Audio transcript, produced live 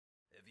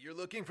you're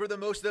looking for the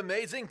most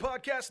amazing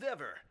podcast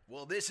ever,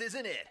 well, this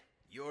isn't it.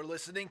 You're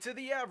listening to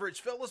the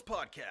Average Fellas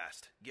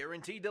Podcast,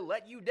 guaranteed to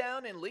let you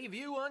down and leave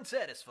you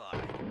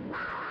unsatisfied.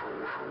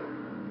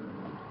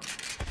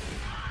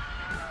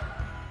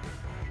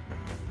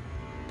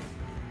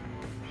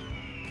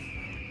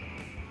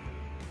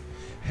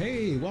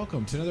 Hey,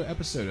 welcome to another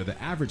episode of the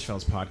Average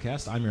Fellas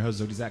Podcast. I'm your host,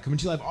 Zodi Zach, coming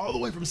to you live all the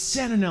way from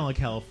Santa Ana,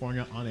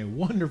 California on a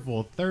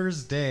wonderful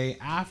Thursday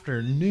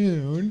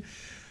afternoon.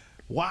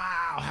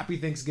 Wow, happy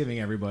Thanksgiving,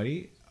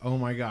 everybody. Oh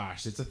my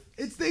gosh, it's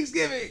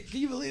Thanksgiving. Can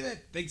you believe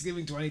it?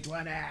 Thanksgiving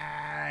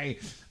 2020.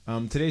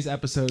 Today's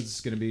episode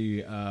is going to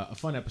be a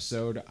fun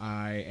episode.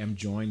 I am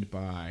joined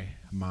by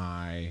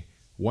my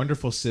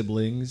wonderful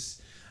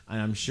siblings,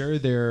 and I'm sure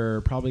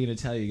they're probably going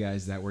to tell you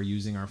guys that we're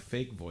using our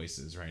fake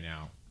voices right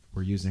now.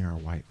 We're using our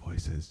white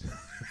voices.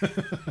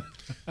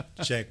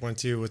 Check 1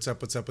 2. What's up?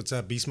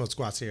 Beast Mode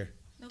Squats here.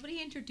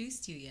 Nobody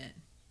introduced you yet.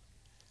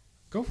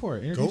 Go for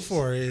it. Go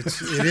for it.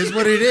 It is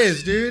what it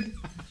is, dude.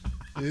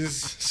 It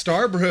is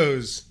Star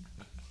Bros.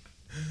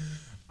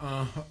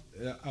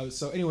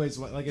 So anyways,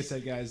 like I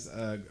said, guys,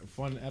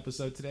 fun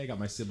episode today. I got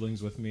my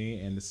siblings with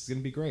me, and this is going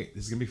to be great.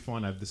 This is going to be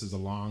fun. This is a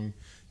long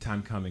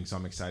time coming, so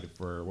I'm excited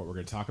for what we're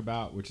going to talk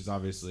about, which is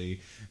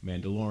obviously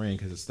Mandalorian,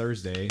 because it's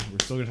Thursday. We're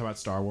still going to talk about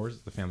Star Wars,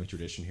 the family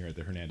tradition here at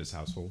the Hernandez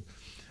household.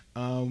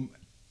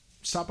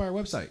 Stop by our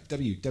website,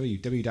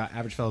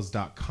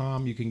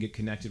 www.averagefellas.com. You can get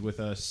connected with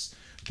us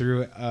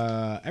through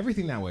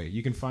everything that way.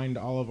 You can find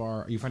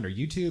our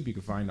YouTube. You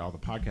can find all the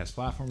podcast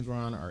platforms we're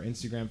on, our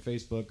Instagram,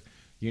 Facebook,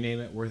 you name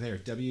it, we're there.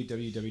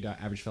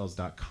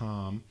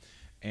 www.averagefellas.com.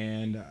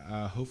 And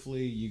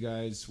hopefully you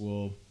guys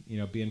will,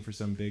 be in for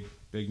some big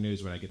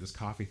news when I get this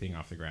coffee thing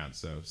off the ground.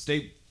 So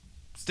stay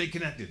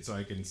connected so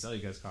I can sell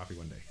you guys coffee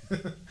one day.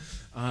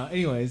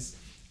 Anyways,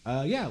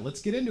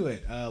 let's get into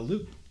it.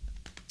 Luke.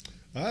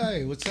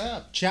 Hi, what's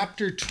up?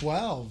 Chapter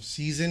 12,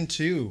 Season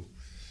 2.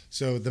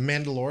 So, The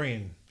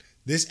Mandalorian.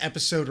 This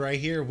episode right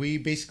here,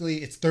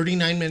 it's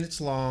 39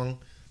 minutes long.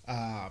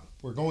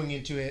 We're going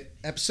into it.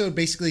 Episode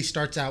basically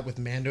starts out with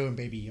Mando and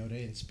Baby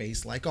Yoda in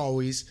space, like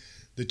always.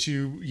 The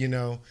two,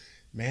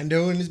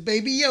 Mando and his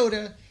Baby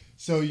Yoda.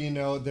 So,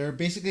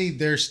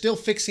 they're still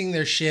fixing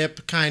their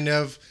ship, kind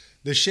of.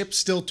 The ship's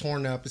still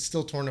torn up. It's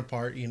still torn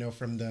apart,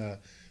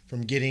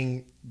 from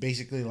getting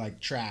basically like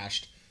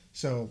trashed.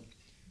 So,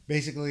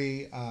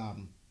 basically,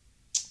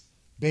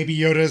 Baby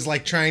Yoda is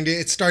like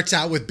it starts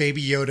out with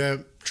Baby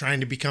Yoda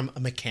trying to become a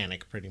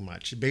mechanic, pretty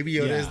much. Baby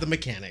Yoda is the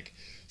mechanic.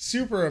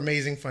 Super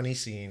amazing, funny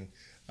scene.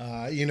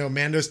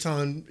 Mando's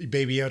telling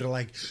Baby Yoda,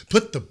 like,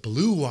 put the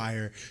blue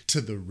wire to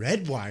the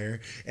red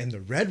wire and the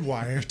red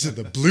wire to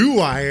the blue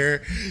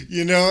wire,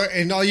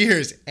 and all you hear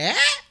is, eh?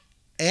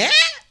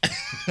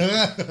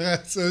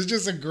 So it's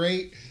just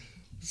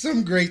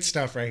some great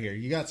stuff right here.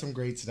 You got some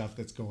great stuff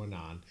that's going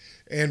on.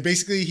 And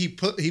basically he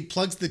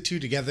plugs the two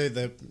together,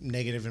 the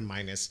negative and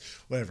minus,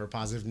 whatever,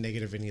 positive,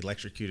 negative, and he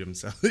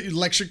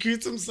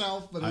electrocutes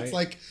himself, but it's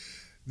like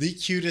the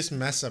cutest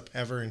mess up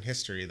ever in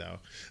history, though.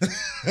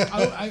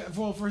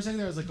 For a second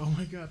there, I was like, oh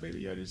my God,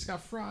 Baby Yoda just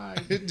got fried.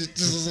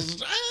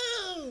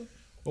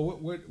 Well,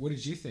 what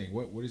did you think?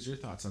 What is your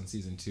thoughts on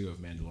season 2 of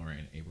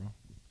Mandalorian, April?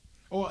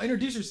 Oh, well,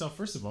 introduce yourself,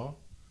 first of all.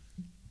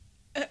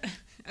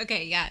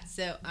 Okay, yeah.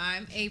 So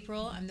I'm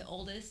April. I'm the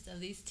oldest of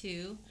these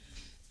two.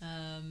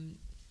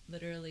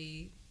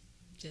 Literally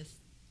just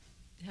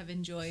have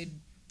enjoyed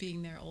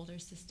being their older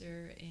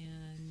sister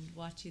and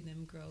watching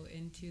them grow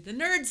into the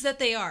nerds that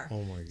they are.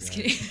 Oh my God. Just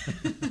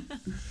kidding.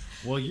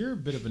 Well, you're a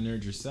bit of a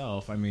nerd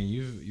yourself. I mean,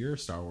 you're a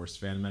Star Wars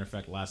fan. Matter of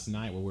fact, last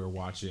night while we were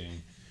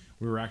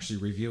actually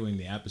reviewing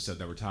the episode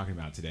that we're talking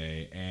about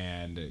today,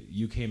 and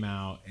you came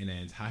out in an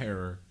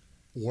entire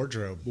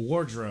wardrobe.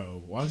 Why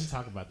don't you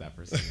talk about that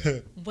for a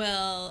second?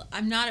 Well,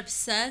 I'm not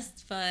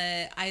obsessed,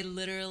 but I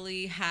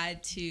literally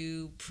had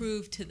to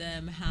prove to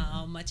them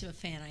how much of a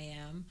fan I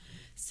am.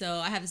 So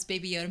I have this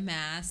Baby Yoda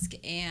mask,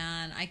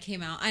 and I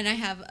came out, and I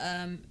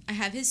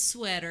have his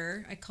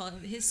sweater. I call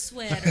it his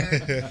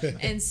sweater,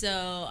 and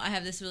so I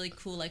have this really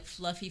cool, like,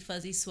 fluffy,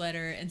 fuzzy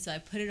sweater, and so I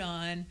put it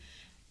on,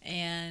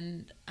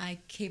 and I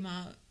came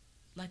out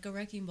like a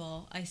wrecking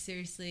ball. I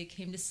seriously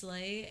came to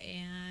slay,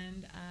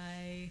 and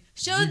I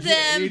showed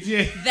them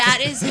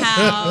that is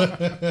how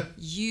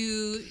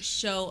you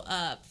show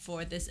up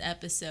for this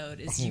episode,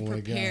 is you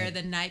prepare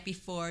the night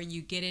before,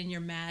 you get in your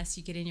mask,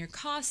 you get in your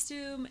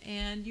costume,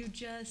 and you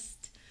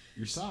just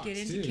your socks get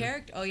into too.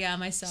 Character. Oh yeah,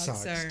 my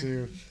socks are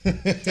too.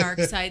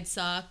 dark side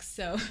socks,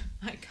 so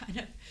I'm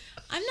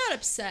not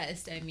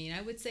obsessed. I mean,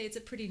 I would say it's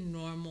a pretty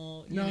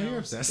normal, You're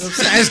obsessed.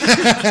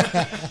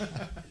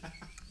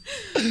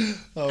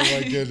 Oh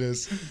my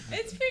goodness.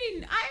 It's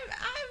pretty.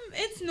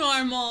 It's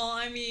normal.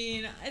 I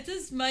mean, it's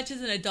as much as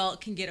an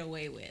adult can get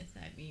away with.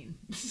 I mean,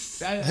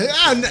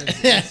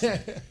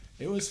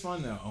 it was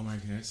fun though. Oh my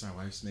goodness, my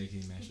wife's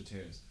making mashed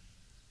potatoes.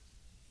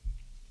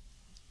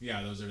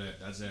 Yeah,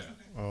 that's it.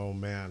 Oh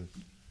man.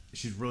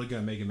 She's really good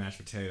at making mashed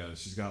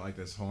potatoes. She's got like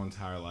this whole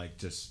entire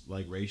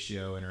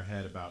ratio in her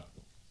head about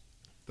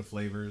the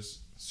flavors.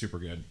 Super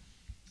good.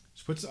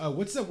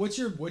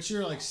 What's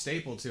your like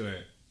staple to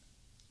it?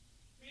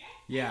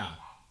 Yeah.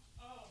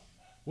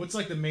 What's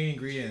like the main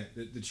ingredient,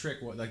 the trick,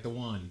 like the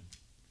one?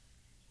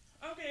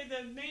 Okay,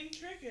 the main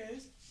trick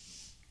is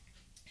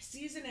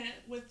season it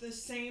with the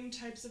same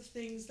types of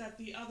things that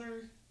the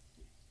other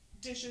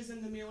dishes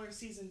in the meal are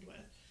seasoned with.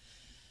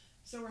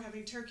 So we're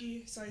having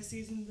turkey, so I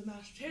seasoned the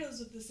mashed potatoes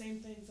with the same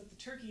things that the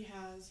turkey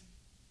has,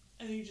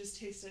 and you just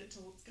taste it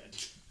until it's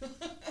good.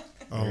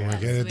 Oh Yeah. my So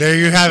goodness. we There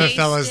you have it, taste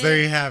fellas. it. There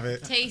you have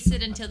it. Taste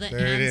it until the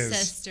There it is.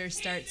 ancestor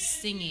starts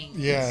singing.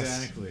 Yes.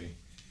 Exactly.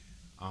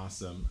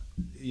 Awesome.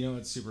 You know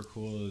what's super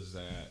cool is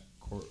that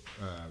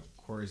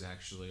Corey's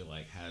actually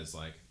like has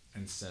like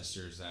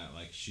ancestors that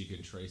like she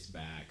can trace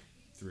back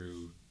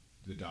through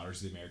the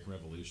Daughters of the American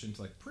Revolution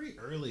to like pretty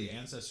early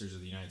ancestors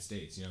of the United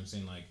States. You know what I'm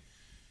saying? Like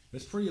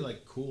that's pretty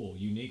like cool,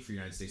 unique for the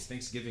United States.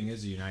 Thanksgiving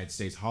is a United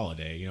States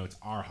holiday. You know, it's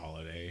our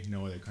holiday.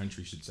 No other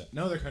country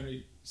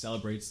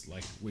celebrates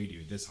like we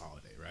do this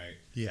holiday, right?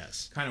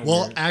 Yes. Kinda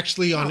well, weird.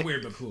 actually, Not on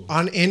weird but cool.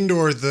 on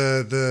Endor,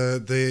 the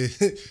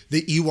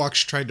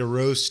Ewoks tried to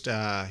roast,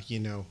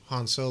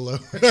 Han Solo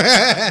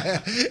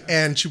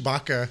and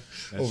Chewbacca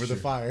over the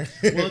true. fire.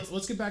 Well,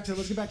 let's get back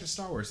to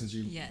Star Wars since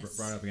you Yes.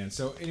 brought it up again.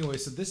 So anyway,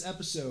 so this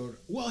episode.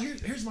 Well,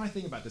 here's my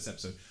thing about this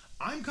episode.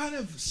 I'm kind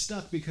of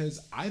stuck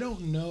because I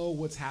don't know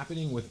what's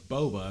happening with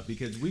Boba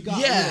because we got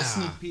a Yeah. little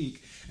sneak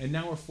peek and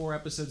now we're 4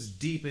 episodes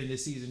deep into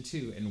season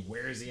 2 and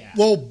where is he at?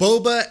 Well,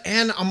 Boba,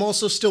 and I'm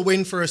also still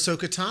waiting for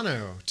Ahsoka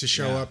Tano to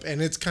show Yeah. up, and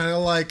it's kind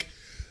of like,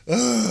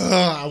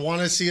 I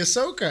want to see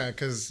Ahsoka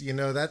because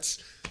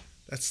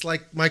that's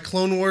like my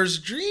Clone Wars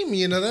dream.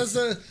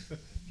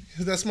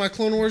 That's my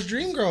Clone Wars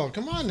dream girl.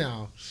 Come on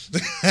now.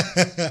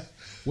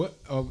 What?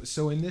 Oh,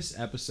 so in this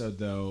episode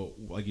though,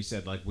 like you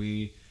said, like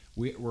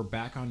we're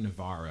back on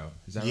Navarro.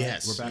 Is that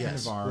Yes, right? We're back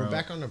yes. on Navarro. We're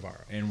back on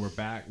Navarro. And we're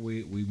back.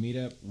 We meet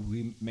up.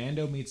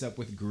 Mando meets up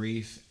with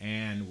Grief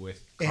and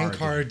with And Cara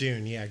Cara Dune.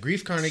 Dune, yeah.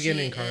 Grief Carnigan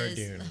She and Cara is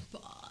Dune. the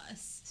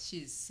boss.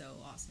 She's so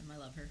awesome. I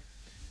love her.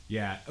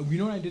 Yeah, you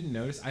know what I didn't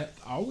notice? I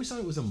always thought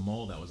it was a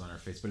mole that was on her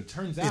face, but it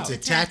turns out It's a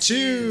it's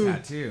tattoo. a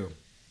tattoo.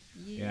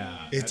 Yeah,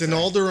 It's that's an right.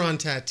 Alderaan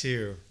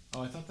tattoo.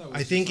 Oh, I thought that was.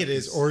 I think just it like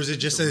is, or is it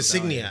just an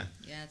insignia?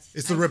 Yeah,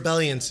 It's the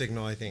rebellion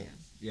signal, I think.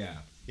 Yeah,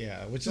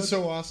 Yeah, which is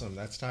so awesome.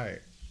 That's tight.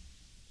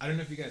 I don't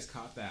know if you guys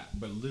caught that,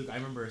 but Luke, I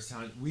remember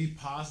we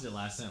paused it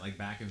last night, like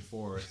back and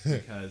forth,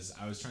 because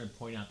I was trying to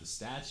point out the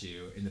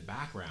statue in the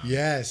background.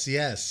 Yes,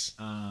 yes.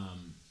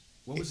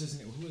 What was his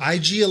name? Who was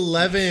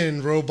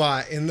IG-11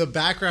 robot in the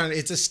background.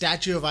 It's a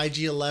statue of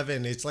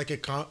IG-11.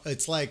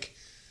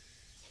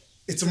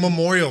 It's a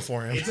memorial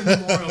for him. It's a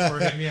memorial for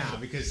him, yeah,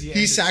 because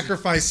He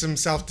sacrificed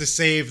himself to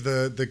save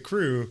the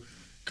crew,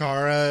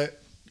 Cara,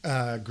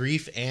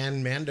 Grief,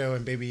 and Mando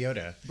and Baby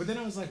Yoda. But then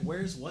I was like,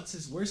 where's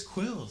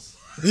Quills?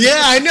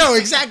 Yeah, I know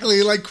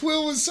exactly. Like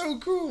Quill was so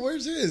cool.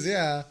 Where's his?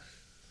 Yeah.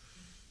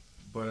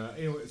 But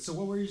anyway, so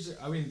what were you?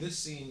 I mean, this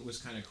scene was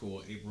kind of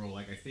cool, April.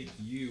 Like, I think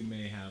you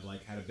may have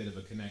like had a bit of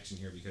a connection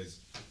here because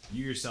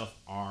you yourself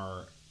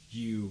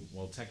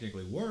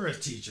technically were a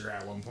teacher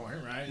at one point,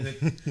 right?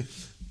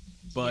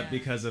 But Yeah.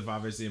 because of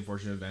obviously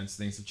unfortunate events,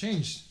 things have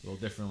changed a little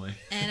differently.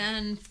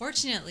 And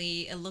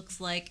unfortunately, it looks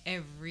like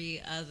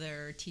every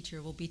other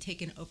teacher will be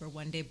taken over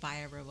one day by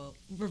a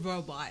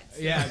robot.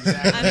 Yeah,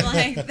 exactly. I'm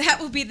like, that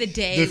will be the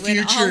day The when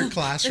future all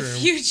classroom. the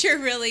future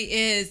really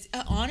is.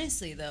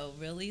 Honestly, though,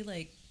 really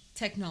like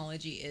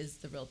technology is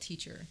the real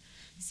teacher.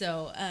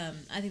 So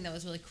I think that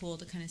was really cool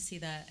to kind of see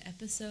that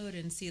episode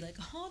and see like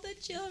all the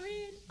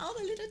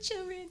little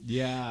children.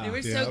 Yeah. They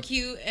were so Yep.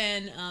 cute,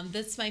 and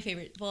that's my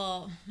favorite.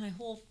 Well,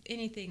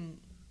 anything,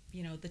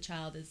 the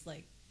child is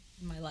like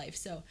my life.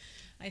 So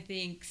I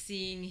think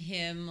seeing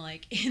him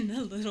like in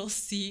the little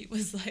seat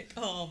was like,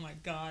 oh my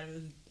god,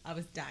 I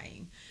was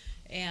dying,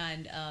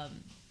 and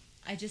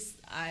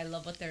I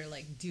love what they're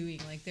like doing.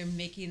 Like they're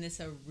making this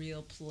a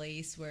real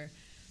place where.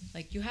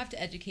 Like you have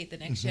to educate the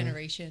next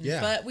generation.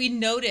 Yeah. But we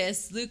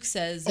notice Luke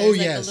says Oh there's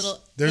like yes,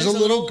 there's a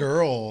little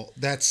girl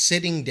that's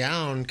sitting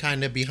down,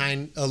 kind of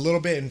behind a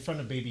little bit in front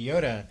of Baby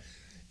Yoda,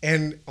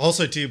 and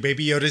also too,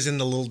 Baby Yoda's in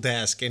the little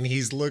desk, and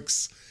he's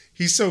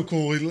so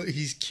cool.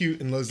 He's cute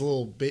in his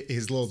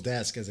little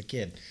desk as a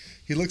kid.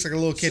 He looks like a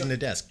little kid in a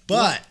desk,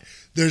 but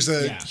there's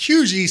a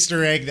huge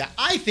Easter egg that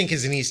I think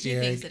is an Easter He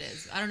egg. thinks it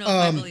is. I don't know if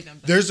I believe him.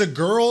 But There's a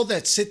girl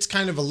that sits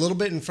kind of a little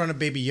bit in front of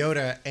Baby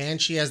Yoda,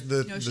 and she has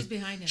No, she's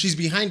behind him. She's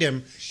behind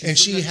him, and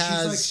she's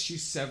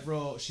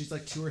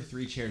like 2 or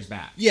 3 chairs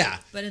back. yeah.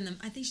 But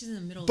I think she's in the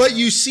middle. But row.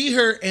 you see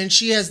her, and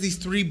she has these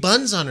 3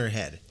 buns on her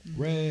head.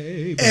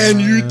 Ray. And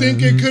you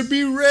think it could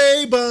be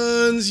Ray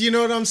buns. You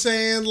know what I'm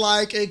saying?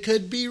 Like, it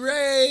could be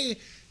Ray.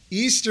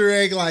 Easter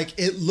egg, like,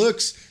 it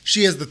looks...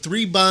 She has the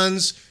 3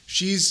 buns.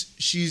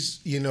 She's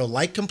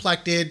light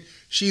complected.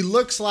 She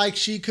looks like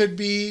she could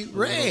be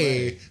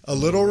Ray. A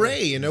little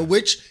Ray,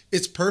 which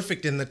it's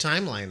perfect in the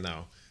timeline,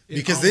 though.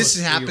 Because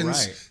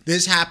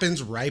this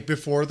happens right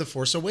before The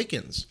Force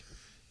Awakens.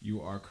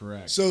 You are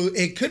correct. So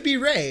it could be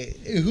Ray.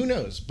 Who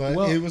knows? But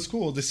Well- it was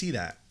cool to see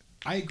that.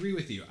 I agree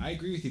with you.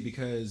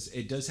 Because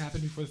it does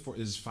happen before the fourth.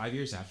 This is 5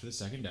 years after the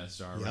second Death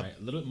Star, Yep. right?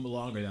 A little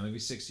longer, maybe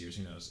 6 years.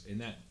 Who knows? In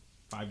that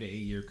 5 to 8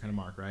 year kind of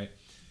mark, right?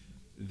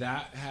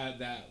 That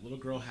little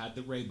girl had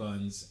the Ray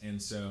buns,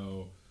 and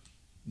so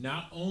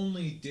not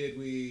only did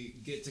we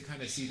get to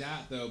kind of see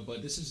that though,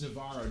 but this is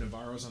Navarro.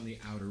 Navarro's on the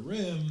Outer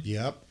Rim.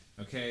 Yep.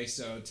 Okay,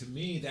 so to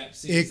me that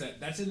seems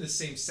that's in the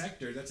same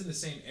sector, that's in the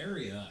same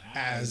area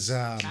as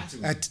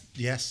Tatooine.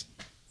 Yes.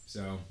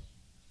 So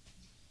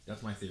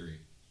that's my theory.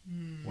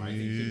 Why I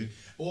think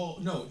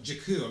no,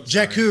 Jakku. I'm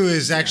sorry. Jakku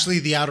is actually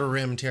the Outer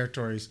Rim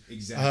territories.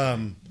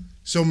 Exactly.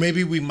 So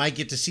maybe we might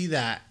get to see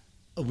that.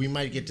 We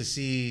might get to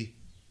see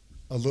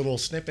a little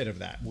snippet of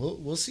that.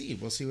 We'll see.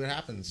 We'll see what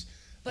happens.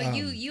 But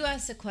you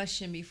asked a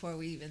question before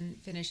we even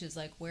finish. Is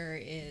like, where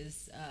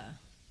is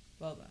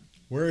Boba?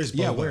 Where is Boba?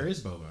 Yeah, where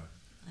is Boba?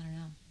 I don't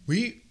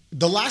know.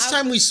 The last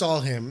time we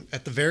saw him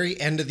at the very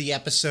end of the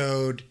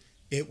episode,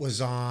 he was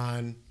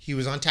on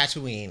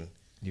Tatooine.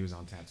 He was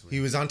on Tatooine. He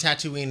was on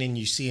Tatooine, and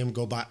you see him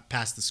go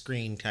past the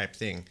screen type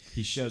thing.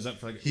 He shows up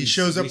for like He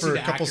shows up we for see a the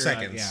couple actor,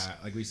 seconds.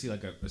 like we see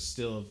like a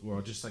still of,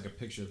 or just like a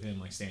picture of him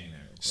like standing there.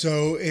 real quick.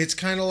 So it's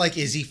kind of like,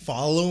 is he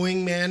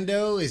following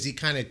Mando? Is he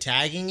kind of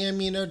tagging him,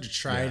 to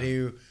try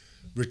to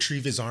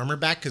retrieve his armor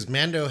back? Because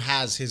Mando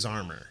has his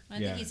armor. I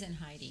think he's in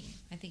hiding.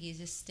 I think he's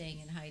just staying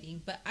in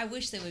hiding. But I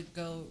wish they would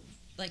go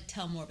like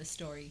tell more of a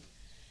story.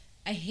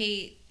 I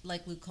hate,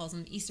 like Luke calls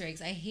them, Easter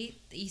eggs. I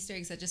hate the Easter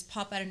eggs that just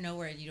pop out of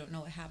nowhere and you don't know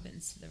what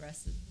happens to the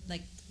rest of,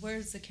 like,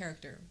 where's the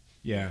character?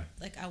 Yeah.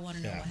 Like, I want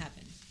to know what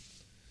happened.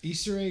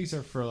 Easter eggs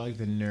are for like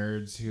the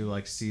nerds who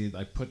like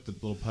put the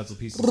little puzzle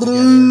pieces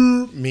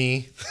together.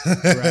 Me.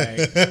 Right.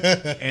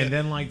 And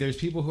then like there's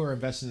people who are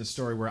invested in the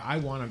story where I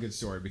want a good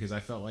story because I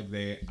felt like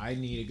I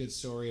need a good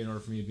story in order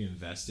for me to be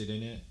invested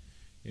in it.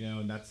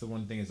 And that's the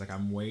one thing is like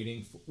I'm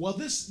waiting for. Well,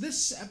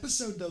 this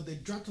episode though, they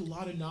dropped a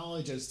lot of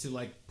knowledge as to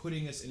like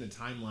putting us in a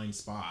timeline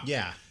spot.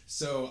 Yeah.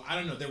 So I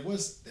don't know.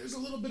 There's a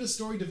little bit of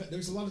story.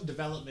 There's a lot of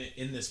development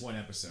in this one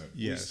episode.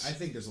 Yes. I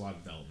think there's a lot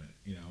of development.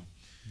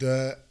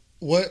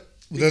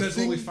 Because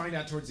what we find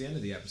out towards the end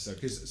of the episode.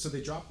 So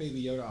they drop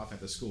Baby Yoda off at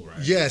the school, right?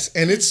 Yes,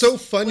 and it's so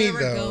funny Where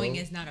we're though. going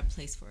is not a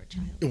place for a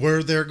child.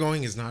 Where they're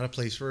going is not a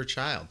place for a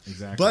child.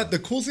 Exactly. But the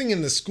cool thing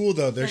in the school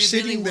though, they're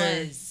sitting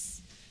there.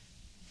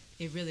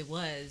 It really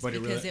was But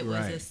because it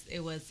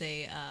was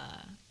a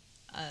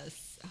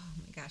oh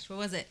my gosh, what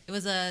was it? It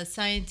was a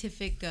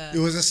scientific. It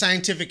was a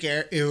scientific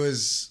It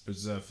was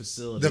a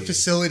facility. the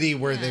facility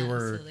where they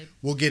were.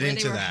 We'll get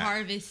into they were that.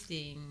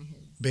 Harvesting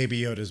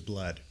Baby Yoda's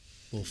blood.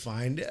 We'll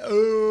find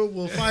out.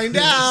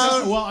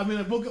 Well, I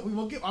mean,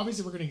 we'll get.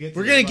 Obviously, we're gonna get.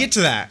 We're gonna get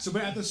to that. So,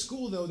 but at the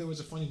school though, there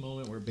was a funny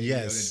moment where Baby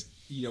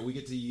Yoda. We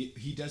get to.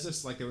 He does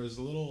this like there was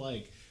a little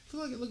like. I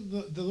feel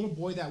like the little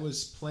boy that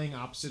was playing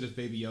opposite of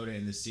Baby Yoda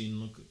in the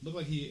scene looked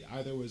like he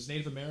either was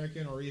Native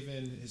American or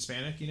even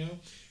Hispanic,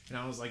 And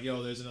I was like,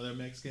 yo, there's another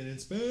Mexican in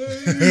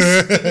space.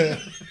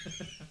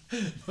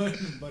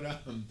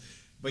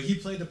 But he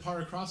played the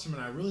part across from him,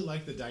 and I really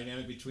liked the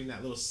dynamic between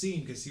that little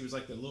scene because he was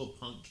like the little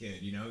punk kid,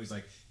 He's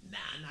like, nah,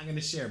 I'm not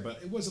gonna share.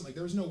 But it wasn't like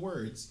there was no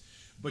words,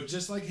 but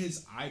just like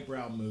his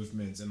eyebrow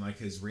movements and like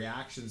his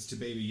reactions to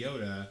Baby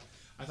Yoda.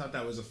 I thought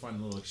that was a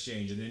fun little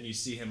exchange, and then you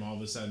see him all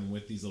of a sudden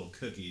with these little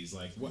cookies,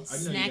 like what?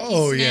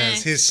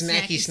 Yes, his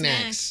snacky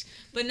snacks.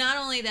 But not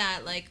only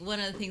that, like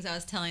one of the things I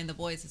was telling the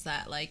boys is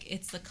that like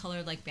it's the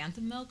color like bantha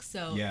milk.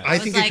 So yeah. I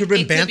think it could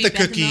have been bantha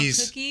cookies.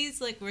 Milk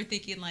cookies, like we're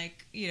thinking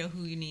like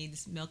who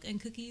needs milk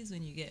and cookies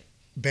when you get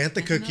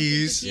bantha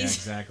cookies. Yeah,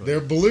 exactly.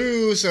 They're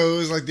blue, so it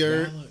was like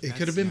it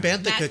could have been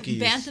bantha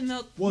cookies. Bantha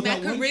milk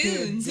That one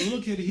macaroons.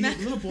 kid, the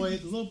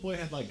little boy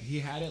had like he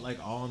had it like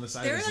all on the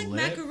side of his lip. They were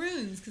like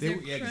macaroons because they're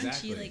crunchy,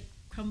 exactly. like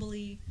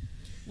crumbly,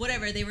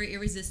 whatever. They were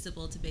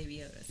irresistible to Baby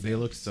Yoda. So. They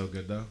looked so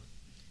good though.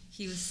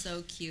 He was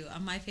so cute.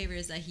 My favorite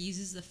is that he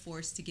uses the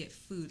Force to get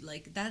food.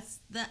 Like that's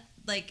that.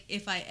 Like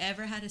if I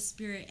ever had a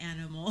spirit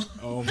animal.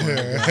 Oh my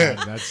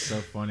god, that's so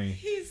funny.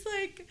 He's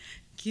like,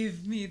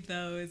 give me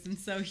those, and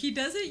so he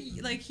does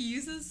it. Like he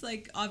uses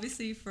like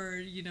obviously for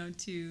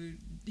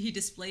he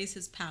displays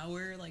his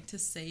power like to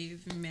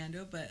save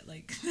Mando, but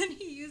like then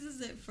he uses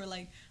it for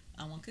like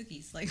I want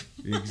cookies. Like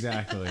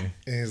exactly.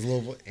 And his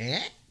little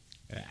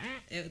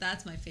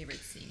that's my favorite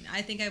scene.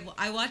 I think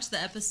I watched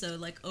the episode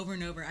like over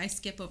and over. I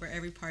skip over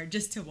every part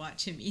just to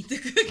watch him eat the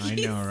cookies. I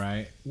know,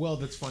 right? Well,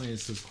 that's funny.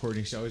 Is because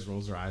Courtney, she always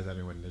rolls her eyes at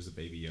me when there's a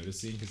Baby Yoda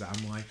scene because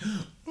I'm like,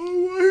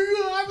 oh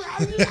my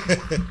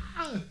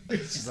god.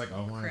 She's like,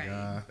 oh my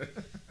god.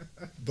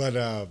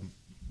 But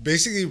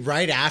basically,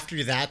 right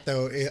after that,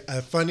 though,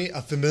 a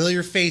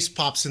familiar face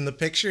pops in the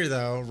picture.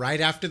 Though, right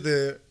after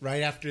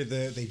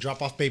they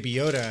drop off Baby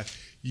Yoda,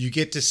 you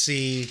get to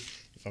see.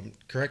 If I'm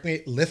correct,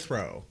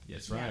 Lithro.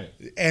 That's right.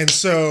 And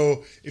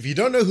so, if you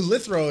don't know who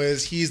Lithro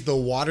is, he's the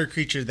water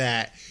creature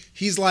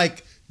he's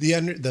like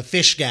the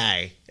fish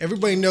guy.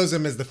 Everybody knows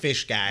him as the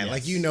fish guy. Yes.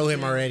 Like you know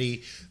him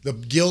already, the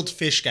guild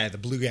fish guy, the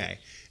blue guy.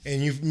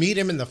 And you meet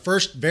him in the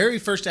very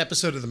first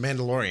episode of The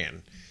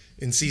Mandalorian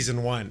in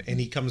season 1, and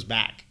he comes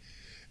back.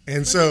 And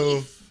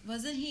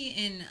Wasn't he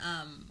in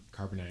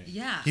Carbonite.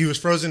 Yeah. He was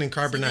frozen in So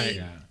carbonite. they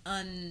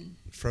Yeah.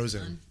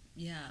 Frozen.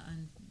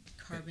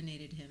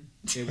 Uncarbonated him.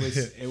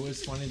 It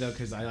was funny though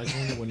because I like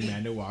when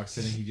Mando walks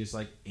in and he just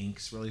like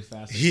inks really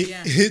fast.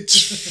 Yeah.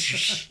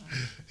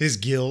 His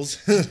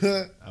gills.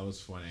 That was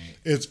funny.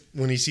 It's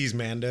when he sees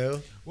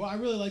Mando. Well, I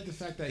really like the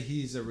fact that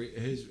he's a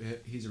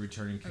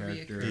returning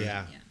character. reoccurring,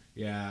 Yeah.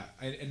 Yeah,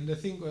 and the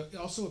thing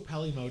also with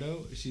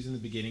Pelimoto, she's in the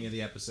beginning of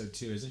the episode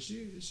too, isn't she?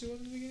 Is she in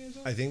the beginning of the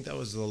episode? I think that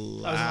was the That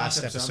was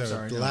last episode. I'm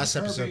sorry, The no. last Her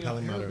episode, being her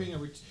Pelimoto.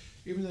 being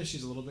even though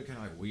she's a little bit kind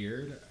of like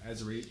weird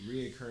as a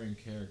reoccurring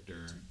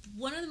character.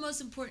 One of the most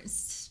important,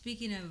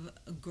 speaking of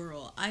a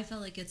girl, I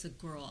felt like it's a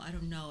girl. I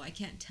don't know. I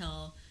can't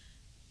tell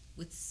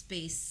with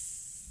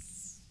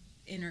space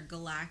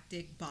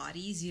intergalactic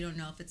bodies. You don't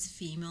know if it's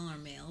female or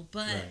male.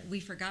 But Right. we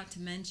forgot to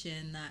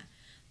mention that,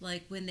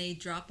 like, when they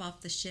drop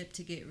off the ship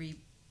to get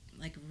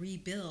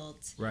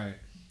rebuilt, Right.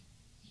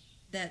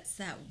 that's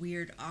that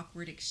weird,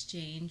 awkward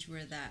exchange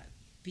where that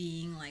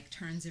being, like,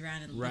 turns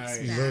around and Right.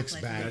 looks back. Looks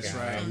like, back looks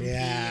at him. funky.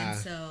 Yeah.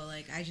 And so,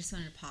 like, I just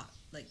wanted to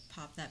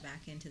pop that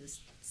back into this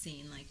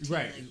scene, like, too.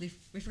 Right. Like,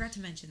 we forgot to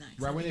mention that. 'cause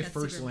Right I when think they that's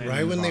first super land.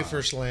 Right when they Navarre.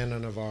 first land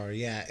on Navarre,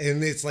 yeah.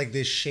 And it's like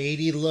this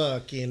shady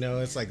look, you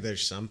know, it's like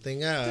there's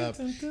something up.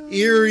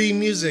 Eerie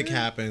music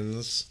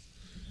happens,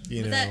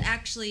 you But know. that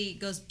actually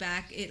goes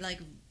back.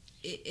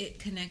 It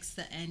connects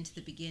the end to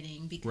the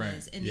beginning because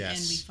Right. in the end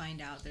Yes. we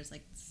find out there's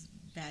like this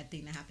bad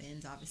thing that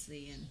happens,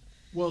 obviously, and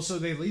Well, so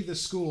they leave the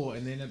school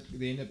and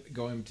they end up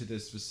going to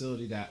this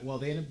facility that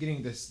they end up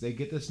getting this. They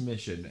get this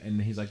mission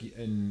and he's like,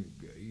 and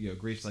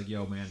Grief's like,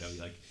 yo, Mando,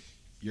 like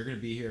you're gonna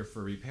be here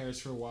for repairs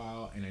for a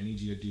while, and I need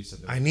you to do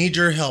something. I need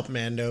your help,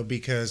 Mando,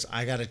 because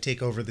I got to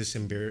take over this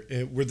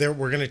Imperial. We're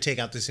going to take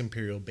out this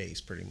Imperial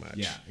base, pretty much.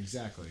 Yeah,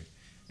 exactly.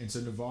 And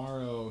so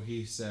Navarro,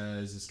 he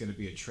says it's going to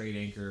be a trade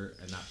anchor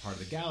in that part of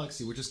the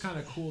galaxy, which is kind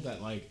of cool that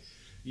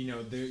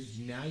there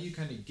now you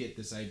kind of get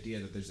this idea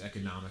that there's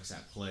economics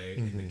at play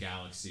in the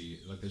galaxy.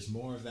 Like there's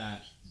more of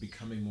that you're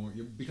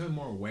becoming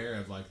more aware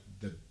of like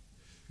the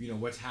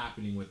what's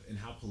happening with and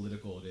how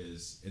political it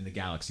is in the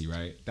galaxy,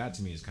 right? That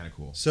to me is kind of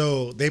cool.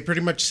 So they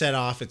pretty much set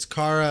off. It's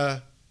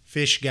Kara,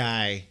 Fish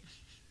Guy,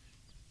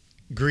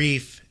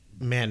 Grief,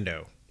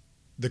 Mando.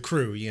 The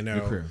crew,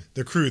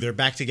 The crew. They're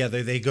back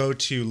together. They go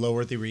to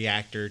lower the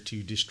reactor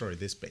to destroy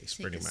this base,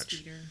 take pretty a much.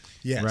 speeder.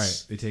 Yes.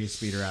 Right. They take a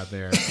speeder out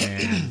there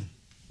and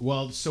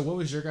well, so what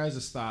was your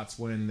guys' thoughts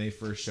when they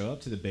first show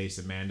up to the base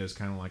and Mando's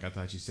kind of like, I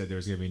thought you said there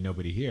was going to be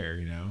nobody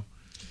here,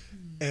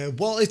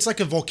 Well, it's like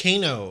a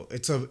volcano.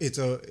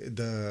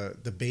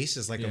 The base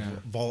is like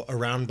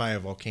around by a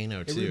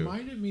volcano It too.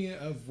 reminded me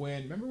of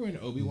remember when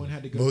Obi-Wan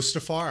had to go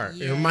Mustafar.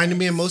 Yes. It reminded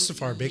me of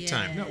Mustafar big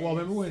time. No, well,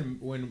 remember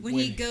when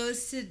He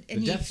goes to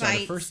and he Death Star, the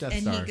fights first Death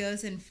and Star. he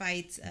goes and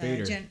fights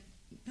Vader.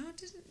 No, it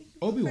doesn't.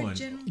 Obi-Wan.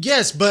 General?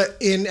 Yes, but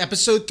in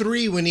episode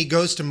 3, when he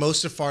goes to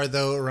Mustafar,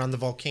 though, around the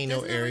volcano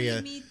Isn't that when area.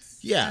 he meets,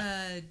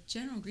 Yeah.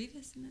 General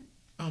Grievous, isn't it?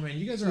 Oh man,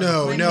 you guys are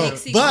No, Am I no.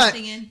 mixing But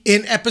something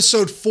in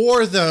episode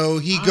 4, though,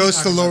 he I'm goes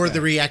to talking lower about the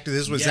that. reactor.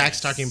 This is what Yes.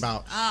 Zach's talking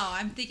about. Oh,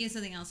 I'm thinking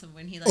something else of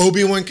when he like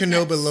Obi-Wan goes to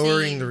Kenobi that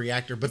lowering same- the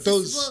reactor. But It's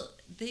just- those, well,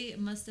 they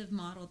must have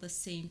modeled the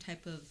same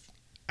type of,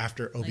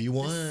 after like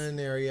Obi-Wan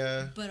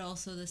area, but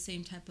also the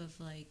same type of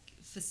like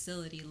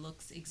facility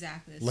looks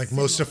exactly like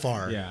similar.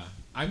 Mustafar. Yeah.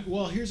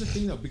 Here's the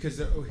thing though, because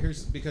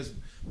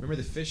remember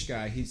the fish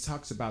guy, he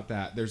talks about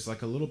that. There's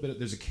like a little bit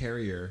there's a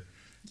carrier.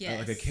 Yes.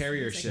 Like a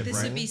carrier It's ship, this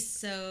right? would be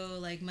so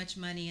like much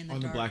money in the On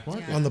the dark. black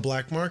market. Yeah. On the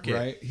black market.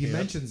 Right? He Yep.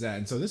 mentions that.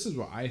 And so this is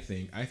what I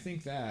think. I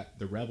think that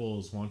the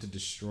rebels want to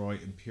destroy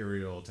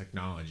Imperial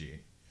technology.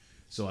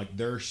 So like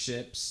their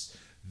ships,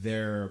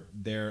 their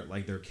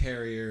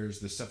carriers,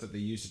 the stuff that they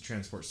use to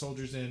transport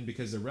soldiers in,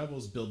 because the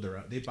rebels build their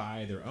own, they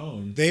buy their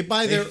own. They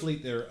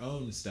fleet their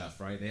own stuff,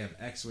 right? They have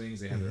X-wings,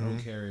 they have their own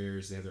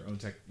carriers, they have their own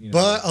tech.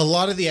 But a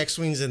lot of the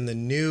X-wings in the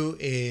new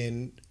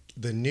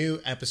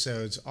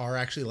episodes are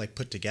actually like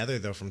put together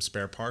though from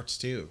spare parts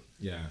too.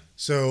 yeah.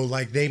 So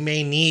like they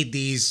may need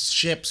these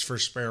ships for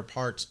spare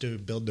parts to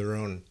build their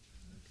own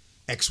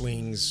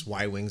X-wings,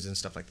 Y-wings, and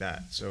stuff like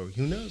that. So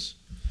who knows?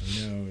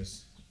 Who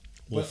knows?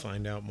 We'll But-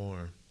 find out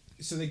more.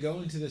 So they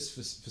go into this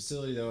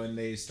facility though, and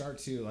they start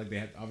to they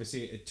have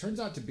obviously it turns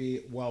out to be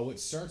what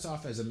starts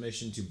off as a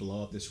mission to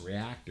blow up this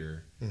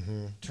reactor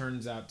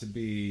turns out to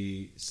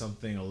be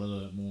something a little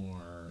bit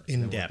more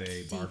In than depth. what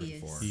they bargained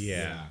Devious. for.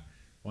 Yeah.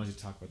 Why don't you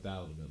talk about that a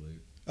little bit,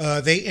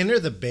 Luke? They enter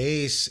the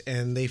base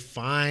and they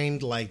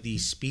find like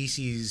these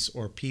species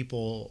or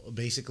people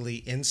basically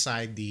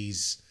inside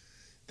these.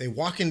 They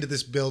walk into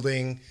this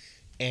building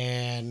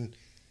and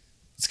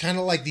it's kind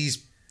of like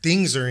these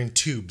things are in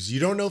tubes. You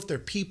don't know if they're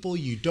people.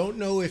 You don't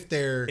know if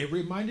they're It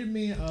reminded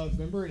me of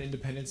remember in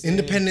Independence Day?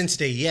 Independence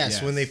Day. Yes,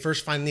 Yes. when they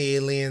first find the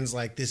aliens,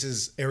 like this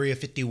is Area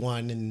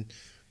 51 and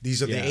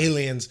these are Yeah. the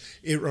aliens.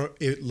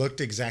 It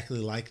looked exactly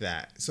like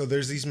that. So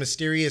there's these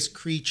mysterious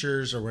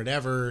creatures or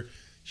whatever,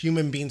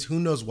 human beings. Who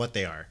knows what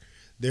they are?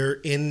 They're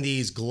in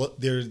these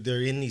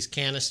they're in these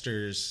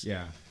canisters.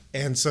 Yeah.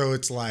 And so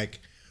it's like,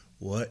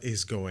 what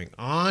is going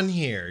on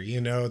here?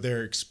 You know,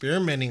 they're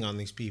experimenting on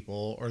these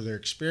people, or they're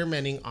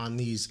experimenting on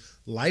these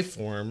life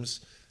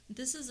forms.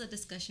 This is a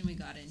discussion we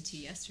got into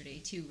yesterday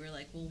too. We're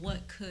like, well,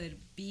 what could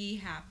be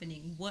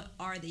happening? What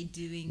are they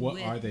doing?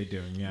 What are they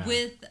doing? Yeah.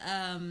 With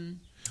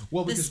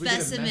well, the because we get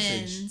a specimens?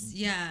 message.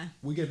 Yeah.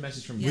 We get a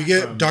message from We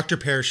get from Dr.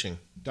 Perishing.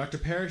 Dr.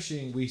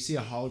 Perishing. We see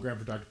a hologram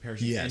for Dr.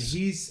 Perishing, Yes. and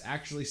he's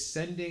actually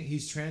sending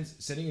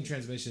a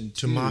transmission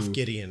To Moff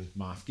Gideon.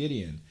 Moff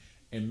Gideon,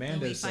 and Mando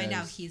And we says, find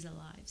out he's alive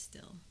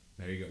still.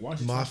 There you go. Why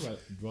don't you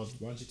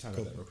talk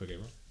about that real quick,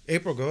 April?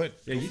 April, go ahead.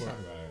 Yeah, Go you for talk it.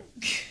 about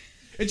it.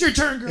 It's your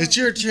turn, girl. It's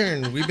your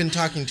turn. We've been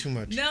talking too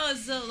much. No,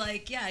 so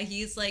like, yeah,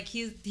 he's like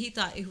he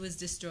thought it was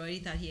destroyed. He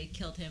thought he had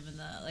killed him in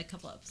the like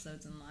couple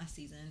episodes in the last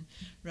season,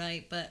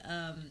 right? But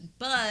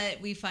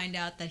we find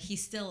out that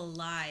he's still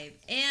alive,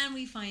 and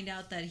we find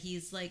out that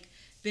he's like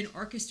been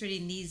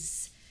orchestrating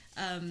these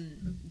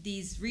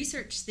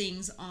research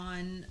things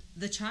on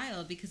the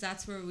child, because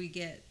that's where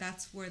the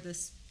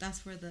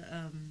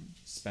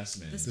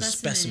specimen. the The specimen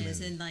specimen. is,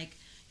 and like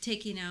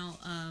taking out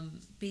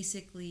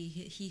basically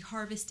he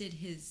harvested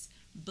his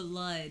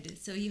blood.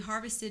 So he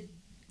harvested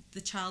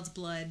the child's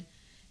blood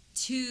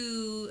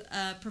to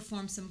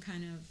perform some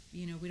kind of,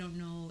 we don't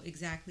know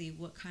exactly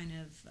what kind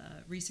of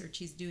research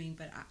he's doing,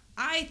 but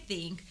I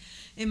think,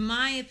 in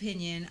my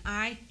opinion,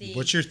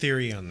 What's your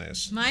theory on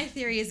this? my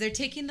theory is they're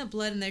taking the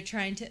blood and they're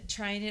trying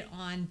it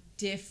on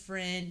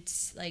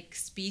different like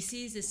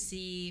species to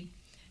see.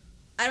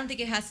 I don't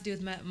think it has to do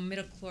with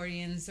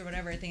midichlorians or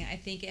whatever. I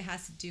think it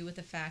has to do with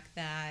the fact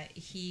that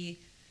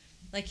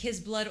his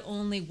blood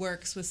only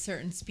works with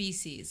certain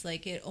species.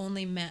 Like it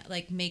only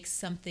makes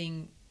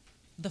something,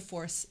 the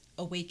Force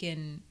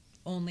awaken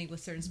only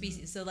with certain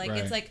species. So like Right.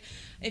 it's like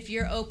if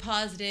you're O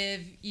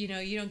positive, you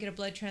don't get a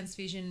blood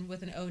transfusion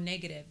with an O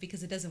negative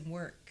because it doesn't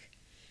work.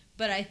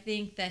 But I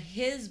think that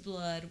his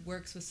blood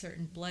works with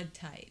certain blood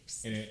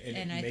types,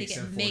 And I makes think it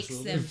them makes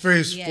forceful? them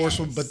Very yes.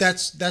 forceful, but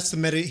that's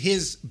the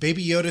his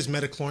Baby Yoda's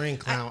metachlorian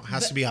count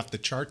has to be off the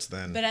charts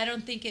then. But I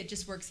don't think it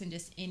just works in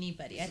just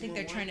anybody. I think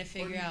they're trying to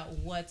figure out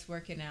what's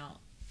working out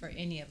for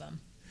any of them.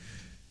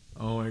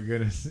 Oh my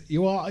goodness!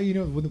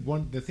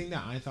 The thing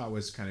that I thought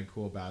was kind of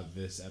cool about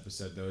this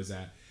episode, though, is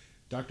that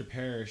Dr.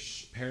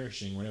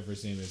 Perishing, whatever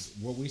his name is,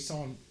 what we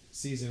saw in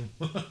season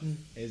 1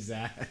 is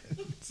that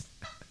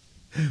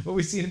what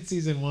we see in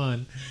season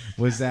 1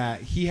 was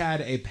that he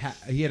had a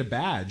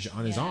badge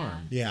on his Yeah.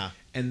 arm, Yeah.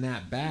 and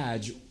that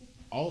badge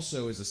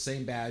also is the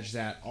same badge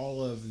that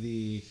all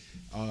the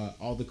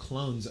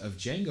clones of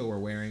Jango were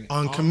wearing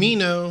On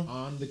Kamino.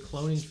 on the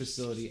cloning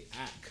facility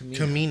at Kamino.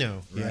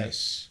 Camino, Right.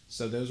 yes.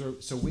 So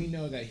we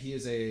know that he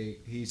is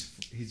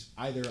he's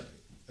either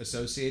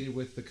associated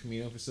with the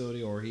Camino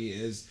facility, or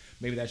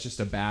maybe that's just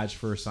a badge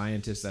for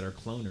scientists that are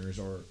cloners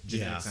or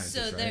genetic Yeah. scientists,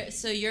 So right?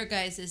 so your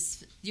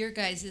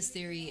guys'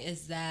 theory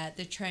is that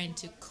they're trying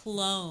to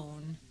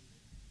clone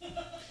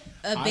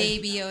a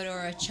Baby Yoda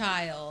or a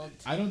child.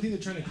 I don't think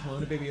they're trying to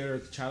clone a Baby Yoda or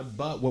a child,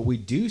 but what we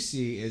do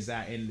see is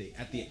that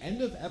at the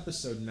end of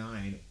episode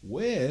 9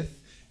 with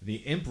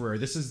the Emperor,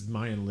 this is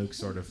mine and Luke's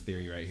sort of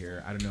theory right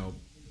here. I don't know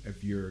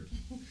if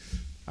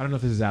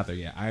this is out there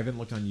yet. I haven't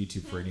looked on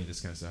YouTube for any of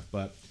this kind of stuff,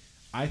 but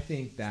I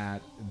think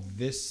that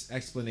this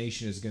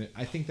explanation is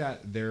I think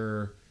that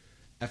their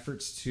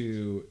efforts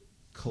to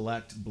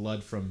collect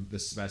blood from the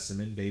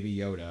specimen, Baby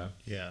Yoda,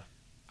 Yeah.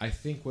 I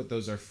think what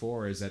those are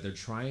for is that they're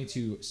trying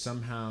to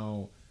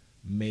somehow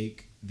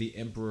make the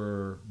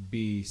Emperor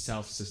be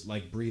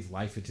breathe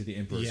life into the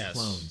Emperor's Yes.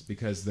 clones,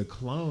 because the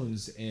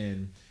clones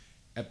in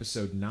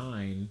episode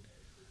 9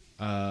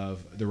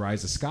 of The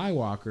Rise of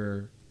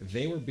Skywalker,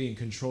 they were being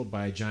controlled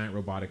by a giant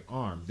robotic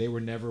arm. They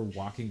were never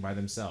walking by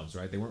themselves,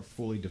 right? They weren't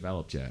fully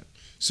developed yet.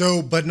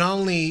 So, but not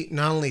only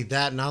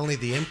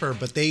the Emperor,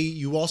 but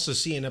you also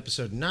see in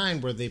episode 9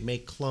 where they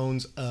make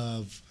clones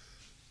of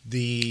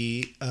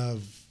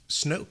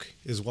Snoke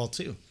as well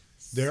too.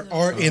 There So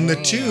are in the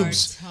we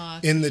tubes. are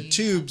In the talking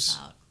tubes.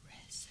 about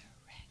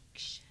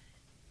resurrection.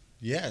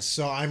 Yes.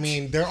 So I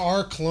mean, there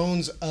are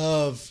clones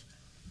of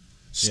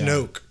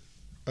Snoke.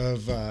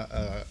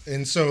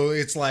 And so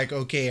it's like,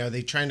 okay, are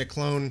they trying to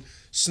clone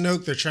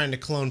Snoke? They're trying to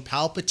clone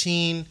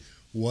Palpatine.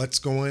 What's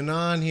going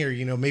on here?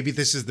 Maybe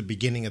this is the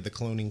beginning of the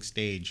cloning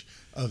stage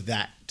of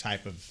that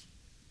type of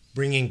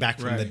bringing back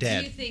from the Right.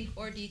 dead.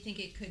 Do you think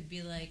it could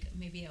be like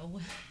maybe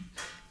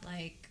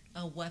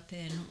a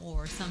weapon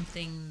or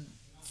something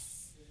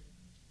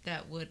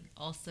that would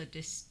also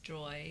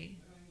destroy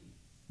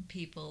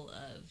people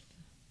of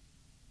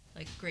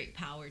like great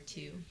power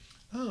too?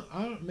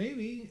 Oh,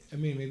 maybe. I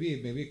mean, maybe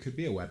it could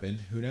be a weapon.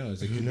 Who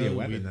knows? It could You be a know,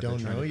 weapon we that don't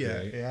they're trying know to yet.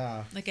 create.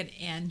 Yeah. Like an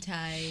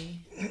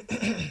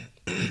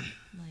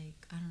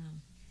I don't know.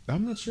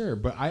 I'm not sure,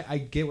 but I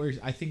get where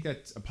I think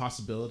that's a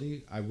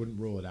possibility. I wouldn't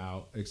rule it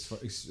out,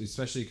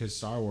 especially because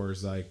Star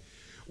Wars,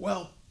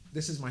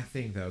 this is my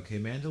thing though. Okay,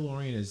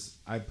 Mandalorian is.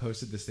 I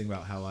posted this thing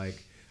about how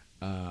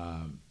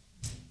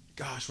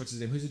what's his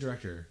name? Who's the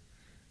director?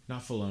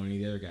 Not Filoni,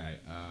 the other guy.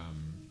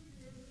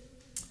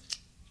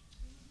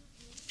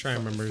 Trying to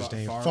remember his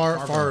name.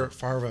 Farvo.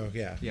 Farvo,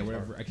 yeah. Yeah,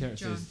 whatever. I can't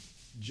say. John.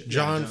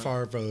 John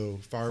Favreau.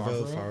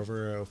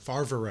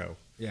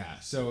 Yeah,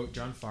 so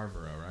John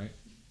Favreau, right?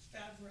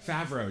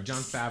 Favreau.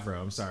 John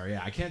Favreau. I'm sorry.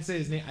 Yeah, I can't say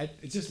his name.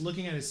 It's just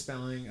looking at his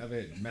spelling of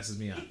it messes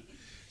me up.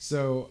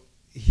 So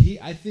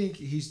I think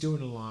he's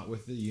doing a lot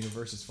with the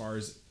universe as far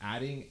as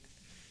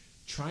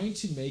trying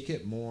to make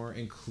it more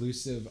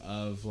inclusive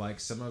of like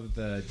some of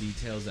the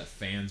details that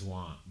fans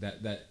want,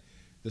 that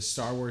the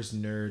Star Wars